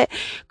like, well, that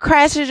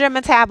crashes your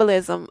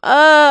metabolism.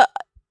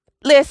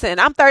 Listen,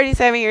 I'm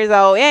 37 years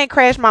old. It ain't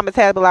crashed my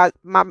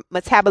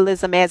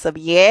metabolism as of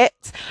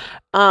yet.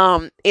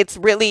 It's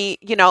really,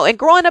 and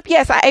growing up,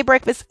 yes, I ate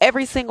breakfast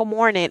every single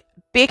morning.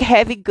 Big,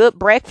 heavy, good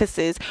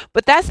breakfasts,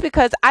 but that's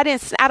because I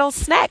don't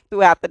snack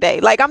throughout the day.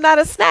 Like I'm not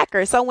a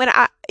snacker. So when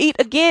I eat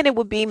again, it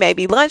would be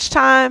maybe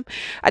lunchtime.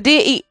 I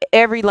did eat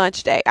every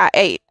lunch day. I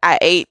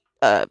ate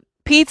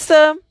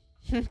pizza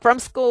from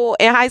school.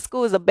 In high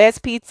school is the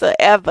best pizza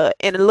ever,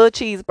 and a little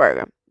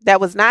cheeseburger.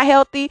 That was not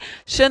healthy.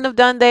 Shouldn't have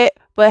done that.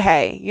 But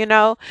hey,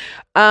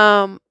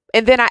 and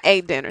then I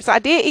ate dinner. So I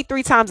did eat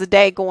 3 times a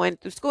day going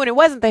through school, and it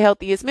wasn't the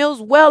healthiest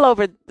meals, well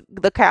over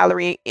the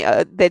calorie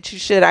that you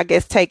should, I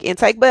guess, take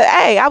intake. But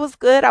hey, I was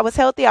good. I was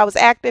healthy. I was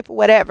active,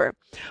 whatever.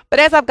 But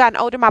as I've gotten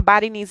older, my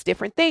body needs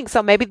different things.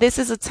 So maybe this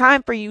is a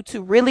time for you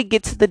to really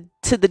get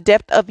to the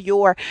depth of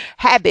your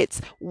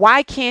habits.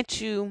 Why can't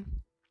you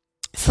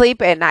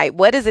sleep at night?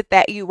 What is it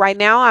that you right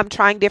now? I'm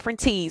trying different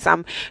teas.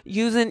 I'm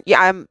using,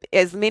 yeah, I'm,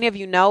 as many of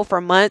you know,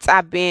 for months,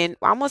 I've been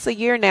almost a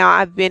year now,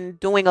 I've been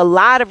doing a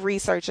lot of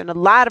research and a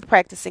lot of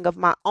practicing of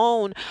my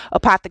own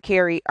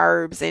apothecary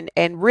herbs, and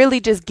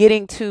really just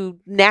getting to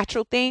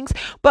natural things,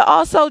 but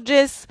also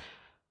just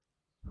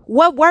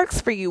what works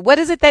for you. What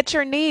is it that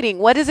you're needing?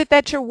 What is it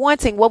that you're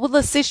wanting? What will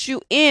assist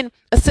you in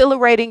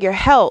accelerating your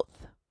health?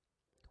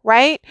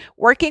 Right?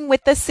 Working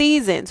with the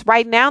seasons.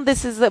 Right now,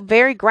 this is a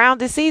very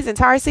grounded season.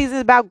 Taurus season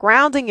is about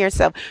grounding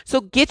yourself.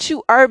 So get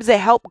you herbs that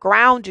help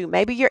ground you.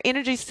 Maybe your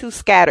energy's too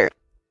scattered.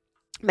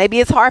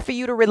 Maybe it's hard for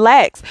you to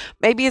relax.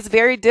 Maybe it's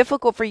very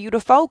difficult for you to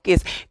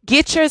focus.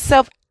 Get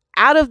yourself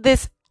out of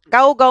this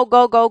go, go,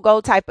 go, go, go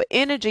type of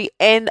energy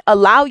and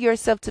allow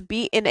yourself to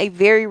be in a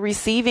very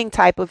receiving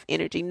type of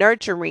energy,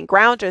 nurturing,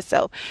 ground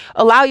yourself,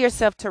 allow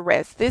yourself to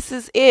rest. This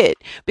is it,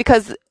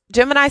 because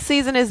Gemini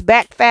season is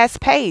back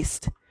fast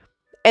paced.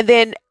 And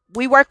then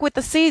we work with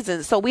the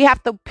seasons. So we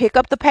have to pick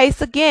up the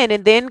pace again.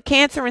 And then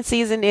Cancer in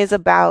season is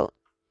about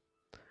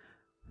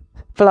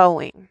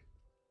flowing.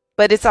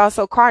 But it's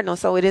also cardinal.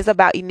 So it is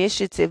about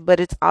initiative, but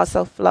it's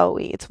also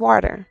flowy. It's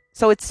water.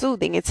 So it's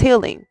soothing. It's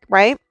healing,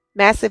 right?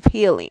 Massive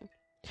healing.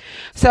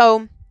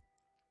 So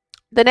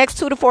the next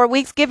 2 to 4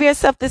 weeks, give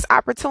yourself this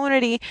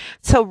opportunity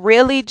to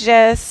really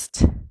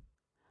just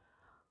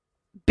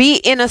be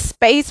in a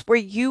space where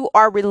you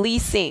are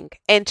releasing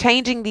and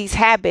changing these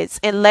habits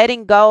and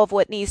letting go of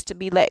what needs to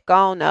be let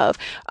go of.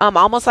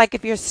 Almost like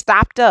if you're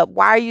stopped up.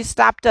 Why are you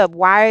stopped up?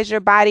 Why is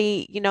your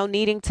body,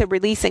 needing to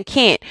release and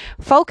can't?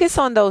 Focus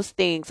on those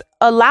things.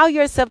 Allow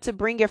yourself to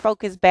bring your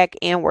focus back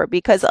inward,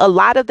 because a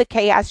lot of the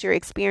chaos you're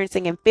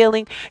experiencing and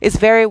feeling is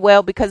very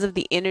well because of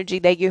the energy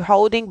that you're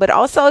holding, but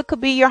also it could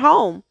be your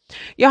home.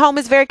 Your home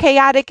is very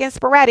chaotic and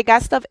sporadic.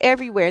 Got stuff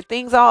everywhere.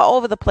 Things all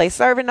over the place,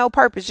 serving no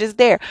purpose, just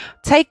there.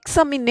 Take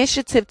some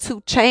initiative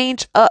to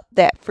change up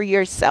that for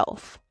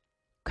yourself.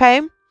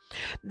 Okay?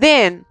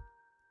 Then,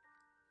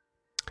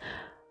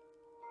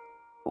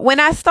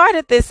 when I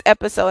started this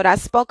episode, I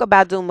spoke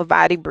about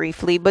Dhumavati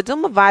briefly, but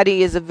Dhumavati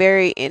is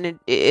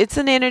it's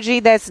an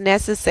energy that's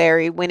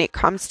necessary when it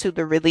comes to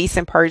the release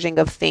and purging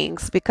of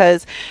things,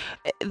 because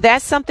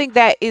that's something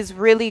that is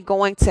really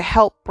going to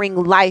help bring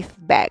life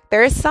back.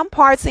 There are some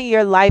parts in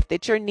your life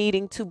that you're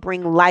needing to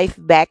bring life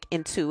back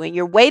into, and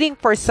you're waiting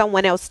for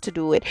someone else to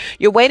do it.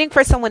 You're waiting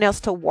for someone else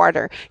to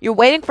water. You're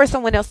waiting for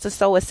someone else to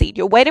sow a seed.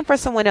 You're waiting for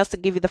someone else to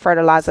give you the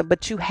fertilizer,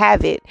 but you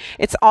have it.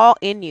 It's all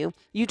in you.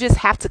 You just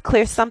have to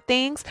clear some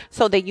things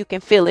so that you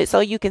can feel it, so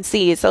you can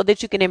see it, so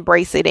that you can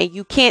embrace it. And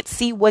you can't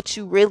see what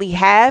you really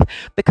have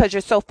because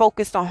you're so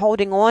focused on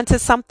holding on to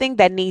something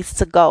that needs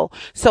to go.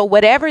 So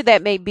whatever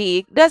that may be,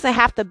 it doesn't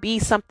have to be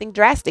something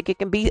drastic. It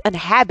can be a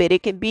habit.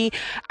 It can be,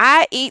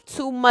 I eat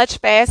too much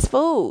fast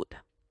food.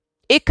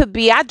 It could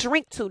be, I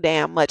drink too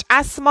damn much.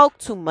 I smoke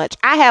too much.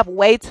 I have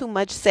way too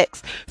much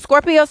sex.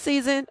 Scorpio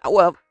season,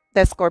 well,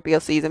 that's Scorpio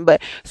season,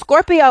 but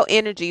Scorpio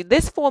energy,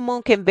 this full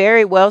moon can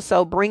very well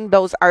so bring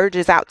those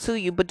urges out to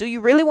you. But do you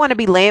really want to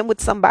be laying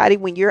with somebody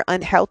when you're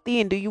unhealthy?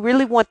 And do you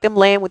really want them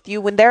laying with you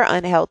when they're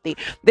unhealthy?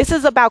 This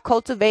is about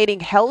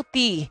cultivating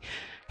healthy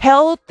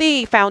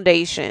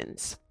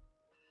foundations.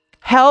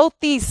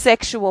 Healthy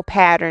sexual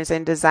patterns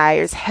and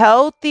desires,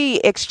 healthy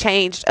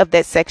exchange of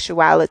that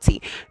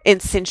sexuality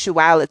and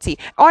sensuality,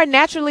 or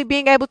naturally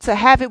being able to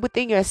have it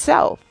within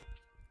yourself.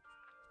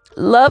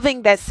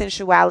 Loving that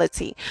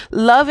sensuality,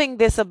 loving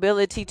this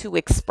ability to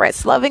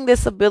express, loving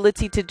this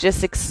ability to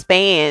just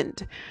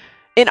expand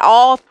in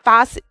all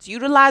facets,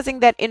 utilizing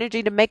that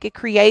energy to make it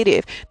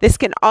creative. This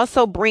can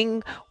also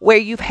bring where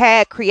you've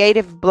had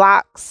creative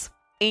blocks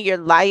in your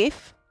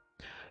life,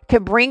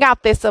 can bring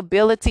out this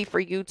ability for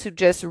you to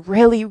just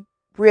really,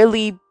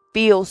 really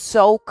feel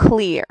so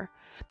clear.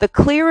 The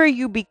clearer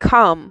you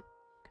become,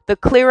 the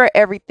clearer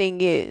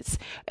everything is.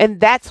 And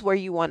that's where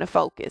you want to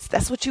focus.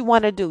 That's what you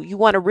want to do. You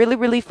want to really,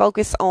 really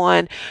focus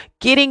on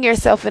getting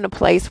yourself in a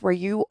place where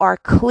you are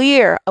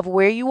clear of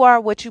where you are,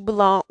 what you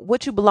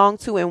belong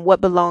to, and what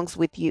belongs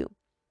with you.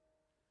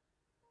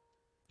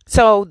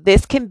 So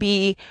this can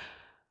be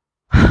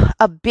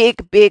a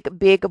big, big,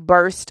 big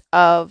burst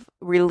of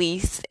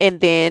release,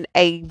 and then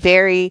a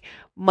very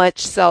much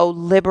so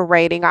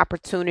liberating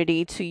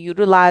opportunity to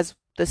utilize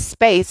the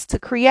space to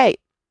create.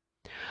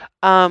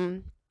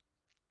 Um,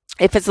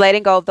 if it's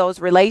letting go of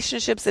those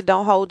relationships that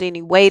don't hold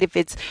any weight, if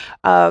it's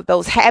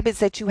those habits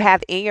that you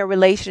have in your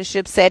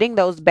relationship, setting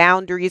those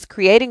boundaries,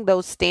 creating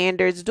those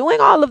standards,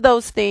 doing all of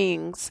those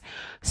things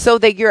so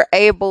that you're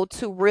able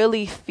to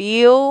really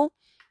feel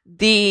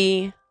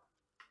the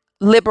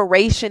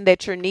liberation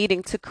that you're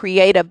needing to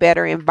create a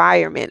better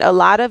environment. A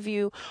lot of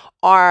you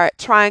are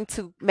trying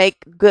to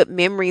make good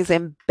memories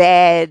and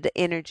bad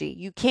energy.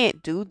 You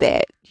can't do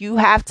that. You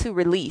have to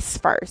release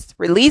first.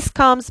 Release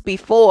comes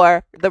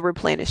before the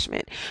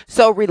replenishment.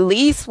 So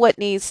release what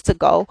needs to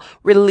go,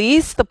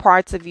 release the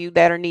parts of you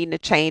that are needing to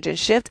change and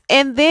shift,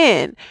 and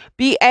then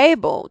be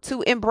able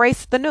to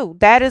embrace the new.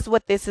 That is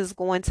what this is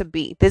going to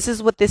be. This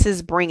is what this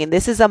is bringing.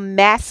 This is a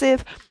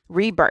massive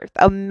rebirth,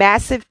 a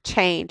massive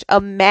change, a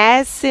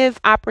massive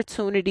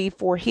opportunity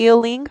for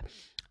healing,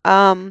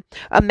 a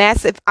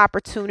massive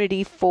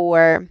opportunity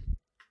for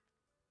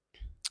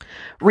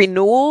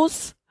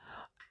renewals,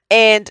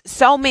 and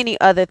so many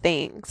other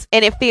things.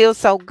 And it feels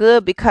so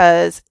good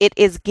because it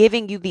is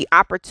giving you the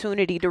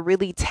opportunity to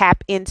really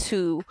tap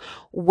into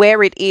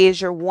where it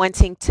is you're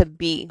wanting to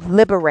be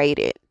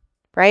liberated.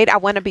 Right? I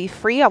want to be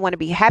free. I want to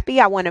be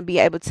happy. I want to be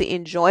able to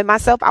enjoy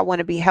myself. I want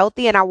to be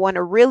healthy. And I want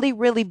to really,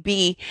 really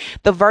be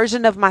the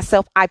version of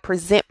myself I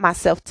present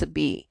myself to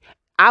be.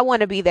 I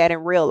want to be that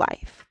in real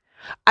life.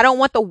 I don't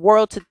want the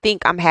world to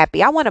think I'm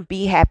happy. I want to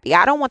be happy.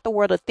 I don't want the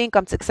world to think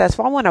I'm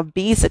successful. I want to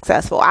be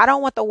successful. I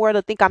don't want the world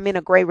to think I'm in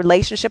a great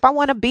relationship. I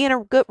want to be in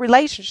a good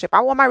relationship.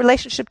 I want my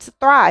relationship to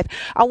thrive.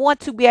 I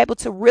want to be able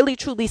to really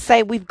truly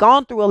say we've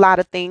gone through a lot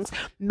of things,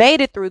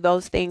 made it through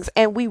those things,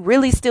 and we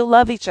really still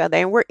love each other,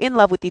 and we're in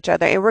love with each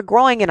other, and we're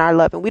growing in our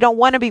love, and we don't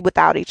want to be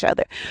without each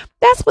other.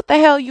 That's what the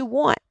hell you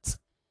want.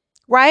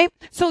 Right?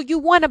 So you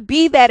want to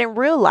be that in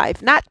real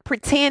life, not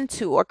pretend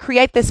to or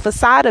create this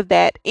facade of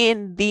that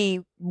in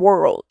the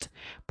world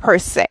per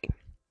se.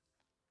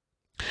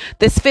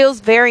 This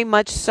feels very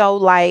much so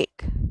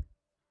like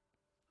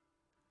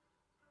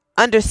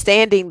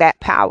understanding that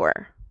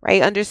power,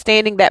 right?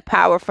 Understanding that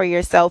power for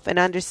yourself and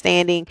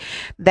understanding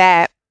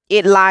that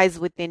it lies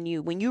within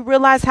you. When you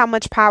realize how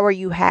much power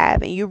you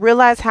have and you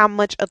realize how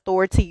much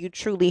authority you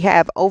truly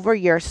have over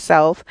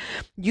yourself,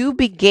 you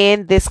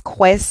begin this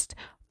quest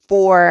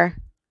for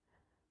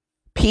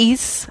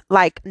peace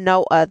like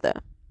no other.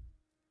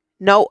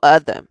 No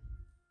other.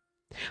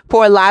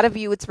 For a lot of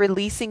you, it's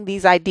releasing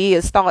these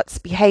ideas, thoughts,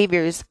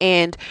 behaviors,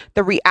 and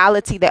the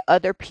reality that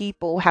other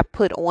people have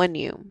put on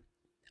you.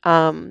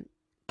 Um,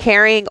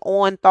 Carrying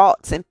on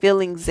thoughts and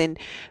feelings and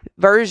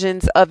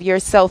versions of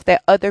yourself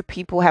that other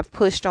people have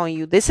pushed on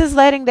you. This is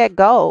letting that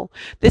go.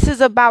 This is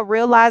about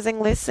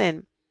realizing,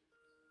 listen,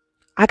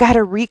 I got to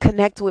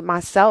reconnect with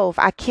myself.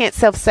 I can't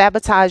self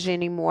sabotage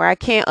anymore. I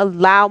can't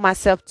allow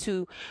myself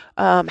to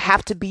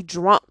have to be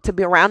drunk to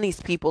be around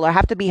these people, or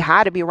have to be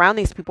high to be around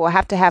these people. I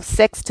have to have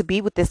sex to be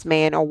with this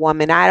man or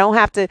woman. I don't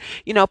have to,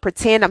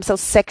 pretend I'm so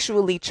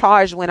sexually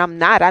charged when I'm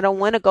not. I don't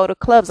want to go to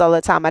clubs all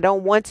the time. I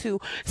don't want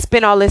to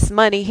spend all this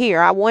money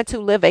here. I want to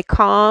live a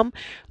calm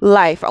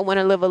life. I want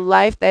to live a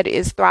life that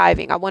is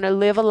thriving. I want to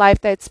live a life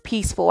that's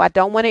peaceful. I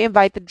don't want to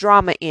invite the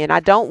drama in. I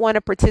don't want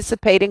to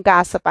participate in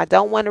gossip. I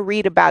don't want to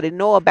read about it,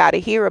 know about it,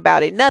 hear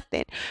about it,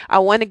 nothing. I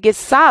want to get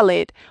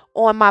solid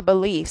on my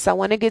beliefs. I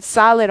want to get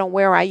solid on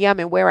where I am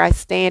and where I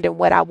stand and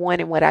what I want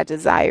and what I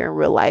desire in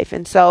real life.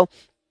 And so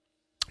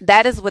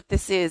that is what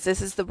this is.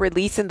 This is the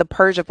release and the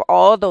purge of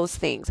all those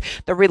things,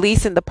 the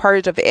release and the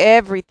purge of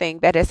everything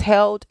that has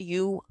held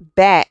you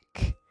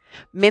back.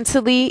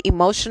 Mentally,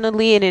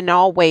 emotionally, and in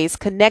all ways,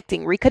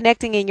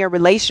 reconnecting in your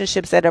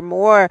relationships that are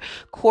more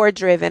core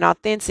driven,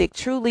 authentic,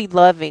 truly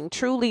loving,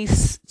 truly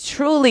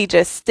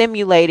just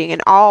stimulating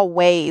in all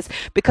ways,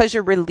 because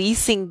you're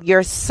releasing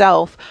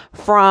yourself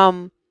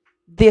from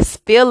this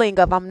feeling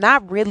of I'm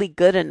not really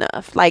good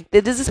enough. Like,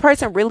 does this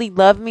person really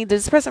love me?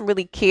 Does this person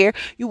really care?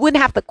 You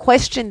wouldn't have to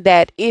question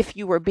that if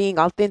you were being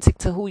authentic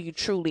to who you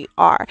truly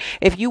are.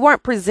 If you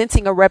weren't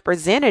presenting a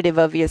representative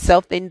of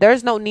yourself, then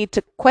there's no need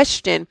to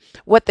question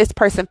what this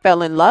person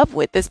fell in love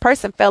with. This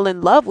person fell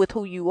in love with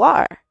who you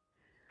are.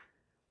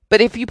 But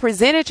if you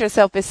presented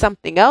yourself as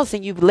something else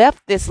and you've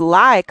left this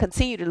lie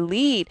continue to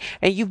lead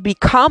and you've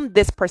become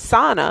this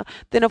persona,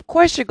 then of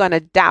course you're going to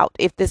doubt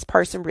if this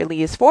person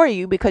really is for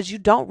you, because you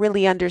don't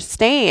really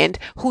understand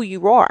who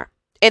you are.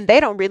 And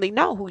they don't really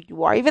know who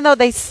you are, even though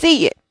they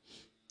see it.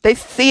 They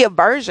see a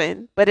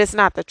version, but it's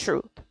not the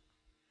truth.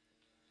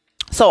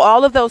 So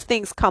all of those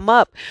things come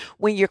up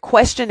when you're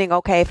questioning,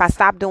 okay, if I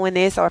stop doing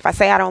this, or if I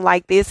say I don't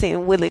like this,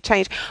 and will it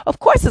change? Of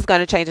course it's going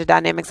to change the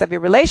dynamics of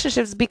your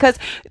relationships, because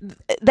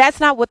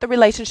that's not what the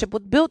relationship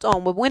was built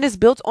on. But when it's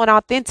built on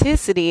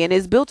authenticity and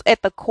is built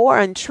at the core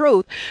and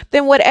truth,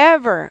 then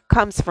whatever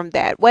comes from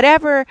that,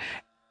 whatever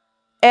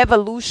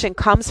evolution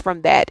comes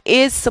from that,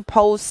 is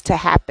supposed to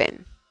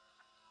happen.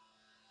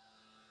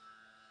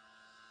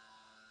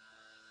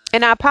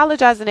 And I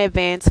apologize in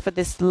advance for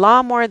this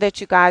lawnmower that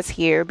you guys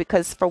hear,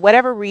 because for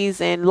whatever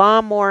reason,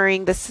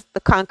 lawnmowing the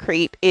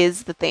concrete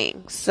is the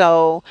thing.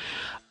 So,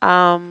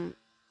 yeah.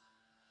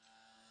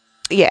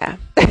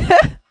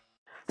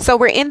 So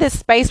we're in this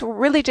space. We're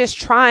really just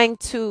trying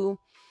to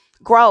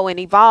grow and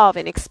evolve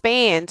and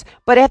expand,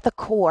 but at the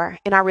core,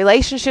 in our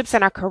relationships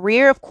and our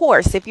career, of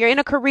course, if you're in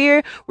a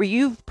career where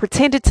you've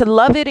pretended to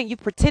love it and you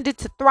pretended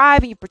to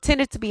thrive and you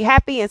pretended to be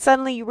happy, and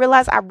suddenly you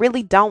realize I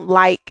really don't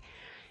like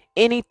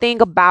anything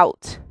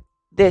about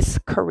this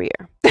career.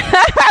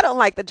 I don't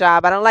like the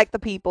job. I don't like the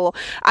people.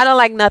 I don't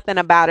like nothing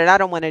about it. I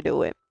don't want to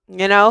do it.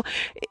 You know,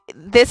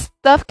 this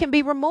stuff can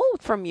be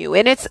removed from you.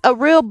 And it's a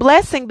real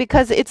blessing,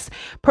 because it's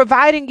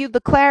providing you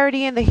the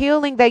clarity and the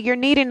healing that you're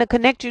needing to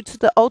connect you to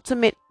the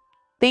ultimate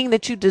thing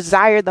that you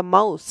desire the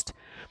most.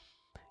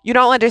 You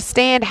don't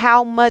understand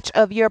how much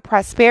of your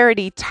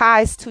prosperity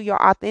ties to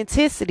your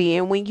authenticity.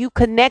 And when you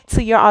connect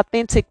to your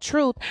authentic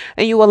truth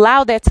and you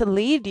allow that to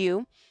lead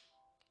you,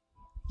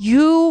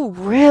 you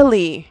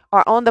really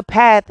are on the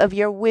path of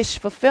your wish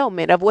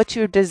fulfillment, of what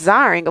you're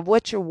desiring, of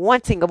what you're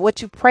wanting, of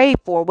what you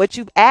prayed for, what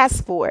you've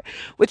asked for,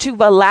 what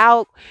you've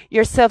allowed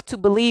yourself to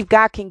believe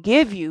God can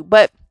give you.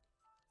 But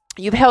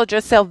you've held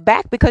yourself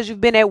back because you've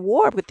been at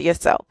war with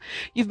yourself.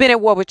 You've been at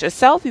war with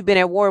yourself. You've been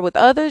at war with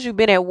others. You've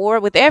been at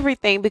war with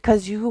everything,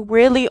 because you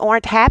really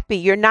aren't happy.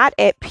 You're not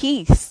at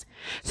peace.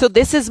 So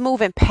this is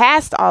moving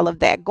past all of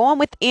that, going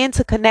within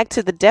to connect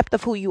to the depth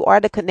of who you are,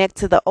 to connect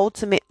to the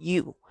ultimate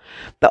you.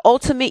 The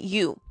ultimate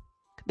you,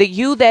 the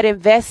you that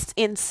invests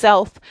in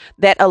self,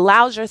 that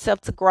allows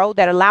yourself to grow,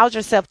 that allows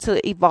yourself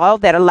to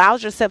evolve, that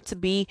allows yourself to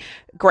be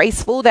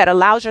graceful, that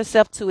allows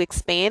yourself to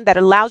expand, that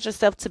allows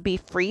yourself to be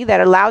free,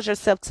 that allows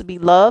yourself to be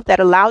loved, that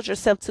allows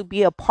yourself to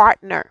be a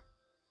partner.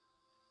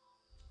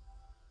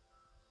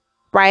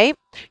 Right?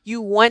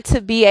 You want to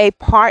be a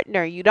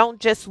partner. You don't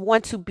just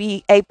want to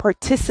be a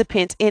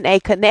participant in a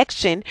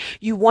connection.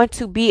 You want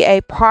to be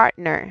a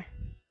partner.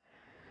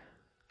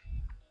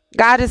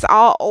 God is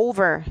all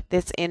over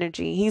this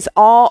energy. He's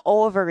all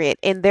over it.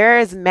 And there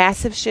is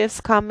massive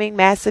shifts coming,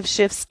 massive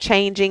shifts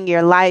changing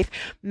your life,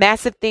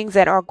 massive things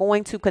that are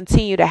going to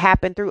continue to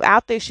happen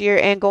throughout this year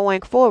and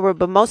going forward.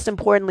 But most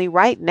importantly,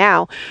 right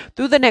now,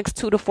 through the next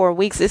 2 to 4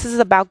 weeks, this is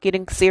about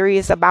getting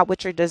serious about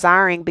what you're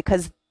desiring,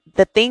 because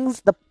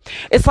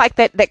it's like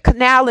that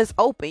canal is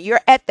open.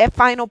 You're at that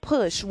final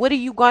push. What are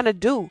you going to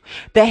do?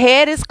 The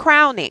head is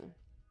crowning.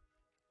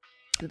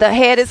 The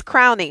head is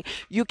crowning.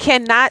 You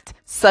cannot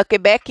suck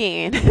it back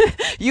in.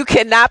 You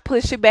cannot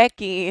push it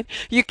back in.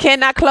 You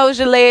cannot close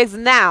your legs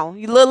now.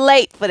 You're a little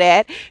late for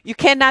that. You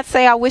cannot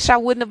say, I wish I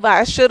wouldn't have.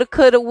 I shoulda,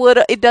 coulda,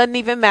 woulda. It doesn't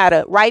even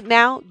matter. Right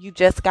now, you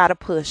just got to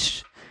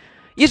push.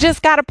 You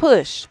just got to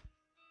push,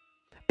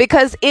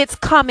 because it's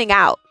coming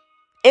out.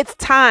 It's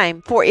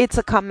time for it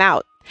to come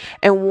out.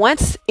 And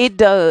once it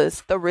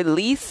does, the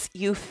release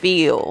you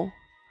feel,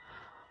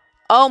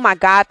 oh my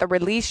God, the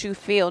release you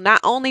feel.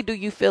 Not only do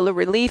you feel a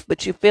relief,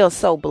 but you feel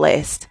so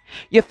blessed.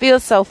 You feel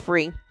so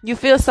free. You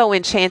feel so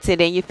enchanted,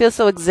 and you feel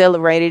so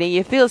exhilarated, and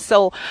you feel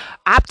so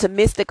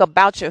optimistic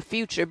about your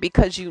future,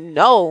 because you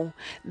know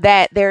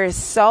that there is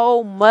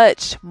so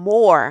much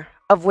more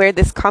of where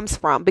this comes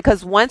from.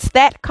 Because once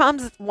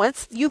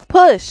you've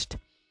pushed,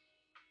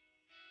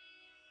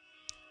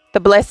 the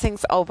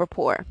blessings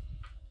overpour.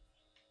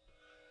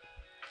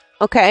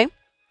 Okay.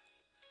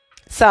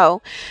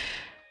 So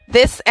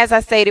this, as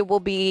I stated, will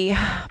be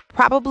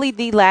probably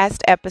the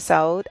last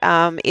episode.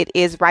 It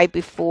is right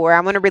before,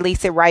 I'm going to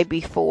release it right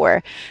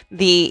before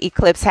the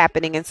eclipse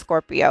happening in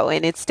Scorpio.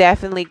 And it's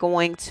definitely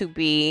going to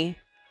be,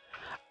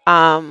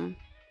 I'm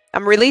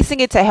releasing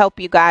it to help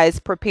you guys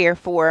prepare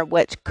for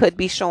what could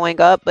be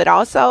showing up, but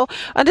also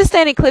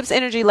understand eclipse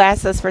energy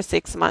lasts us for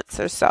 6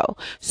 months or so.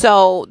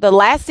 So the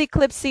last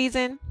eclipse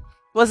season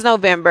was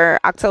November,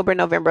 October,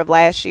 November of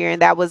last year,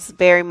 and that was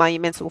very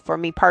monumental for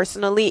me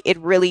personally. It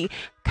really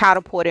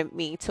catapulted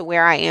me to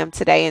where I am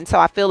today, and so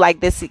I feel like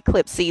this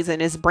eclipse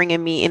season is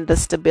bringing me in the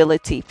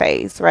stability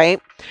phase,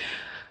 right?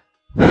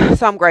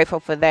 So I'm grateful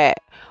for that.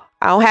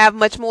 I don't have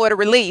much more to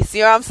release.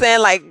 You know what I'm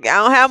saying? Like, I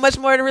don't have much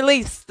more to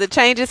release. The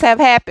changes have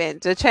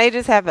happened. The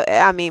changes have,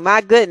 I mean, my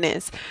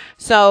goodness.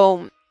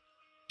 So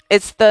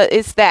it's that,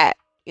 it's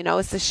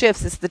the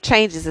shifts, it's the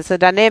changes, it's the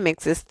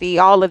dynamics, it's the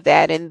all of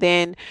that. And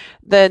then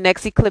the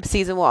next eclipse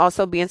season will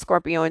also be in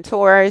Scorpio and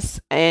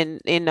Taurus,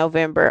 and in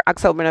November,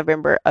 October,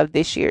 November of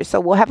this year. So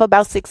we'll have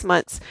about 6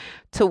 months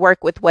to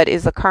work with what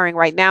is occurring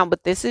right now,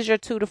 but this is your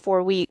 2 to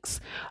 4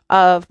 weeks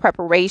of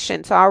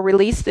preparation. So I'll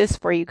release this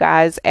for you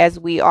guys as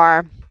we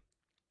are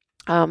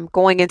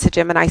going into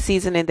Gemini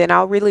season, and then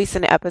I'll release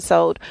an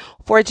episode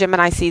for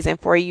Gemini season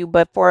for you.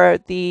 But for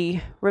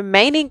the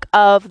remaining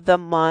of the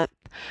month,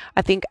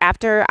 I think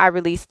after I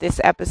release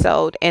this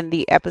episode and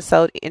the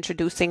episode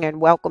introducing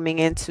and welcoming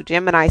into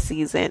Gemini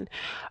season,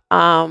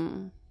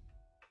 um,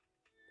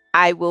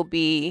 I will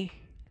be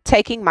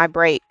taking my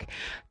break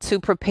to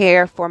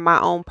prepare for my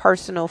own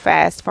personal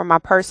fast for my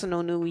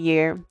personal new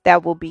year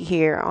that will be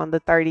here on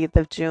the 30th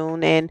of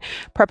June, and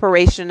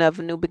preparation of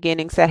new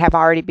beginnings that have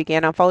already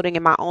begun unfolding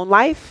in my own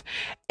life,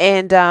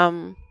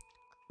 and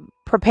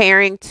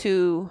preparing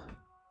to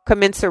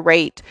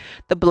commensurate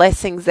the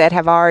blessings that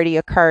have already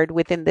occurred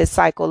within this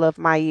cycle of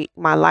my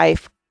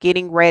life,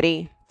 getting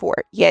ready for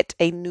yet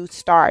a new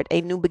start, a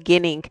new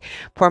beginning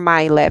for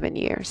my 11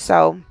 years.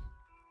 So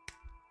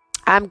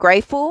I'm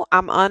grateful.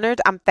 I'm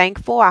honored. I'm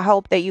thankful. I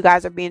hope that you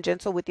guys are being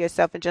gentle with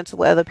yourself and gentle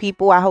with other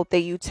people. I hope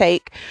that you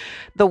take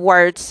the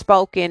words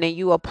spoken and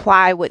you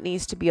apply what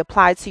needs to be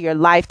applied to your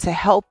life to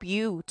help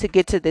you to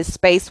get to this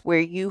space where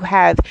you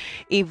have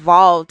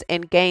evolved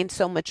and gained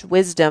so much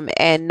wisdom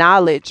and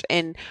knowledge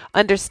and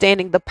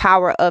understanding the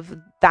power of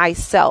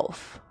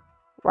thyself,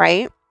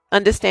 right?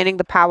 Understanding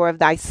the power of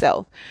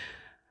thyself.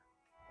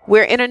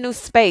 We're in a new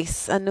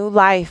space, a new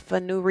life, a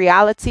new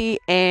reality,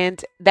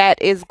 and that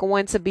is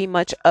going to be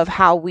much of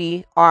how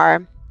we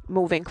are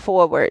moving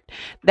forward.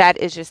 That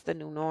is just the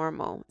new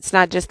normal. It's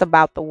not just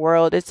about the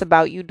world, it's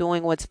about you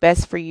doing what's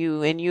best for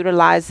you and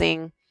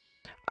utilizing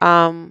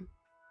um,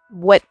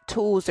 what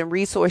tools and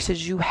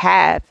resources you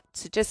have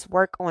to just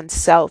work on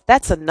self.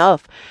 That's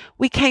enough.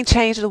 We can't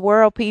change the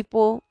world,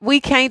 people. We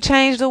can't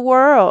change the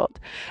world.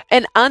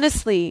 And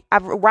honestly,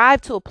 I've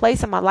arrived to a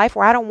place in my life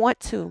where I don't want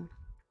to.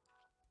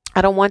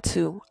 I don't want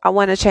to. I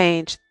want to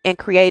change and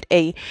create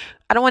I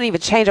don't want to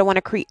even change. I want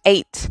to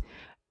create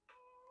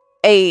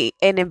an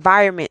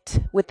environment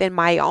within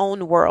my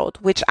own world,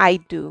 which I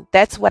do.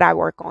 That's what I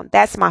work on.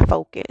 That's my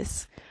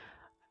focus,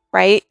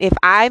 right? If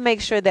I make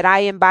sure that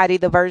I embody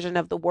the version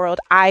of the world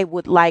I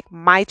would like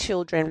my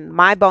children,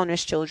 my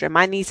bonus children,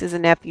 my nieces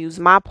and nephews,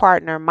 my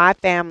partner, my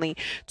family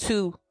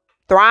to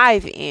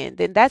thrive in,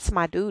 then that's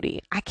my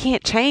duty. I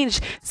can't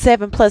change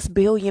 7+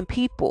 billion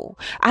people.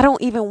 I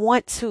don't even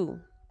want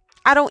to.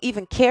 I don't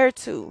even care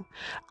to.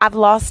 I've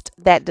lost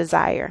that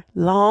desire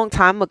long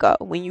time ago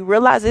when you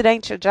realize it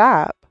ain't your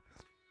job,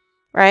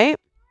 right?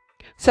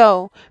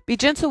 So be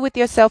gentle with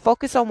yourself.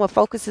 Focus on what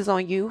focuses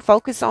on you.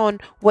 Focus on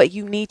what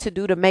you need to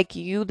do to make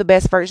you the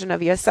best version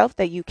of yourself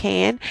that you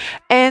can.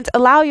 And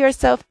allow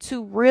yourself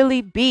to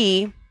really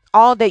be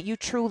all that you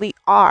truly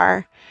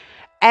are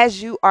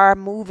as you are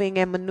moving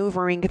and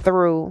maneuvering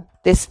through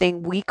this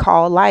thing we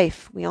call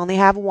life. We only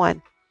have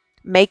one.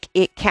 Make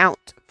it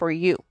count for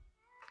you.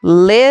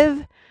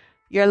 Live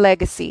your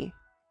legacy.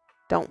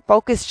 Don't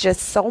focus just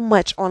so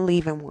much on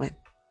leaving one.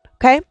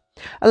 Okay?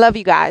 I love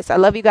you guys. I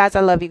love you guys. I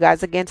love you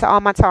guys. Again, to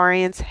all my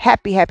Taurians,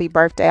 happy, happy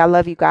birthday. I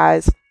love you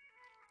guys.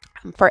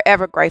 I'm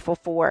forever grateful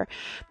for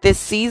this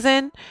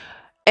season.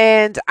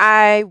 And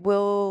I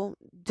will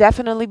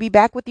definitely be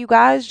back with you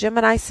guys.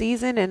 Gemini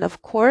season. And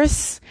of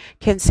course,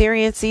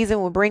 Cancerian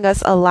season will bring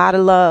us a lot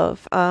of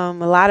love, a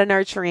lot of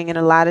nurturing, and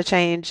a lot of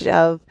change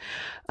of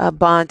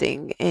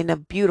bonding in a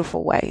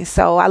beautiful way.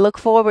 So I look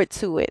forward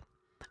to it.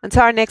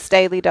 Until our next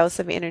daily dose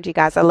of energy,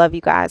 guys, I love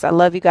you guys. I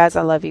love you guys.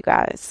 I love you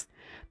guys.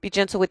 Be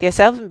gentle with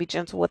yourself and be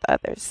gentle with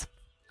others.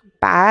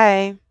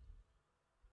 Bye.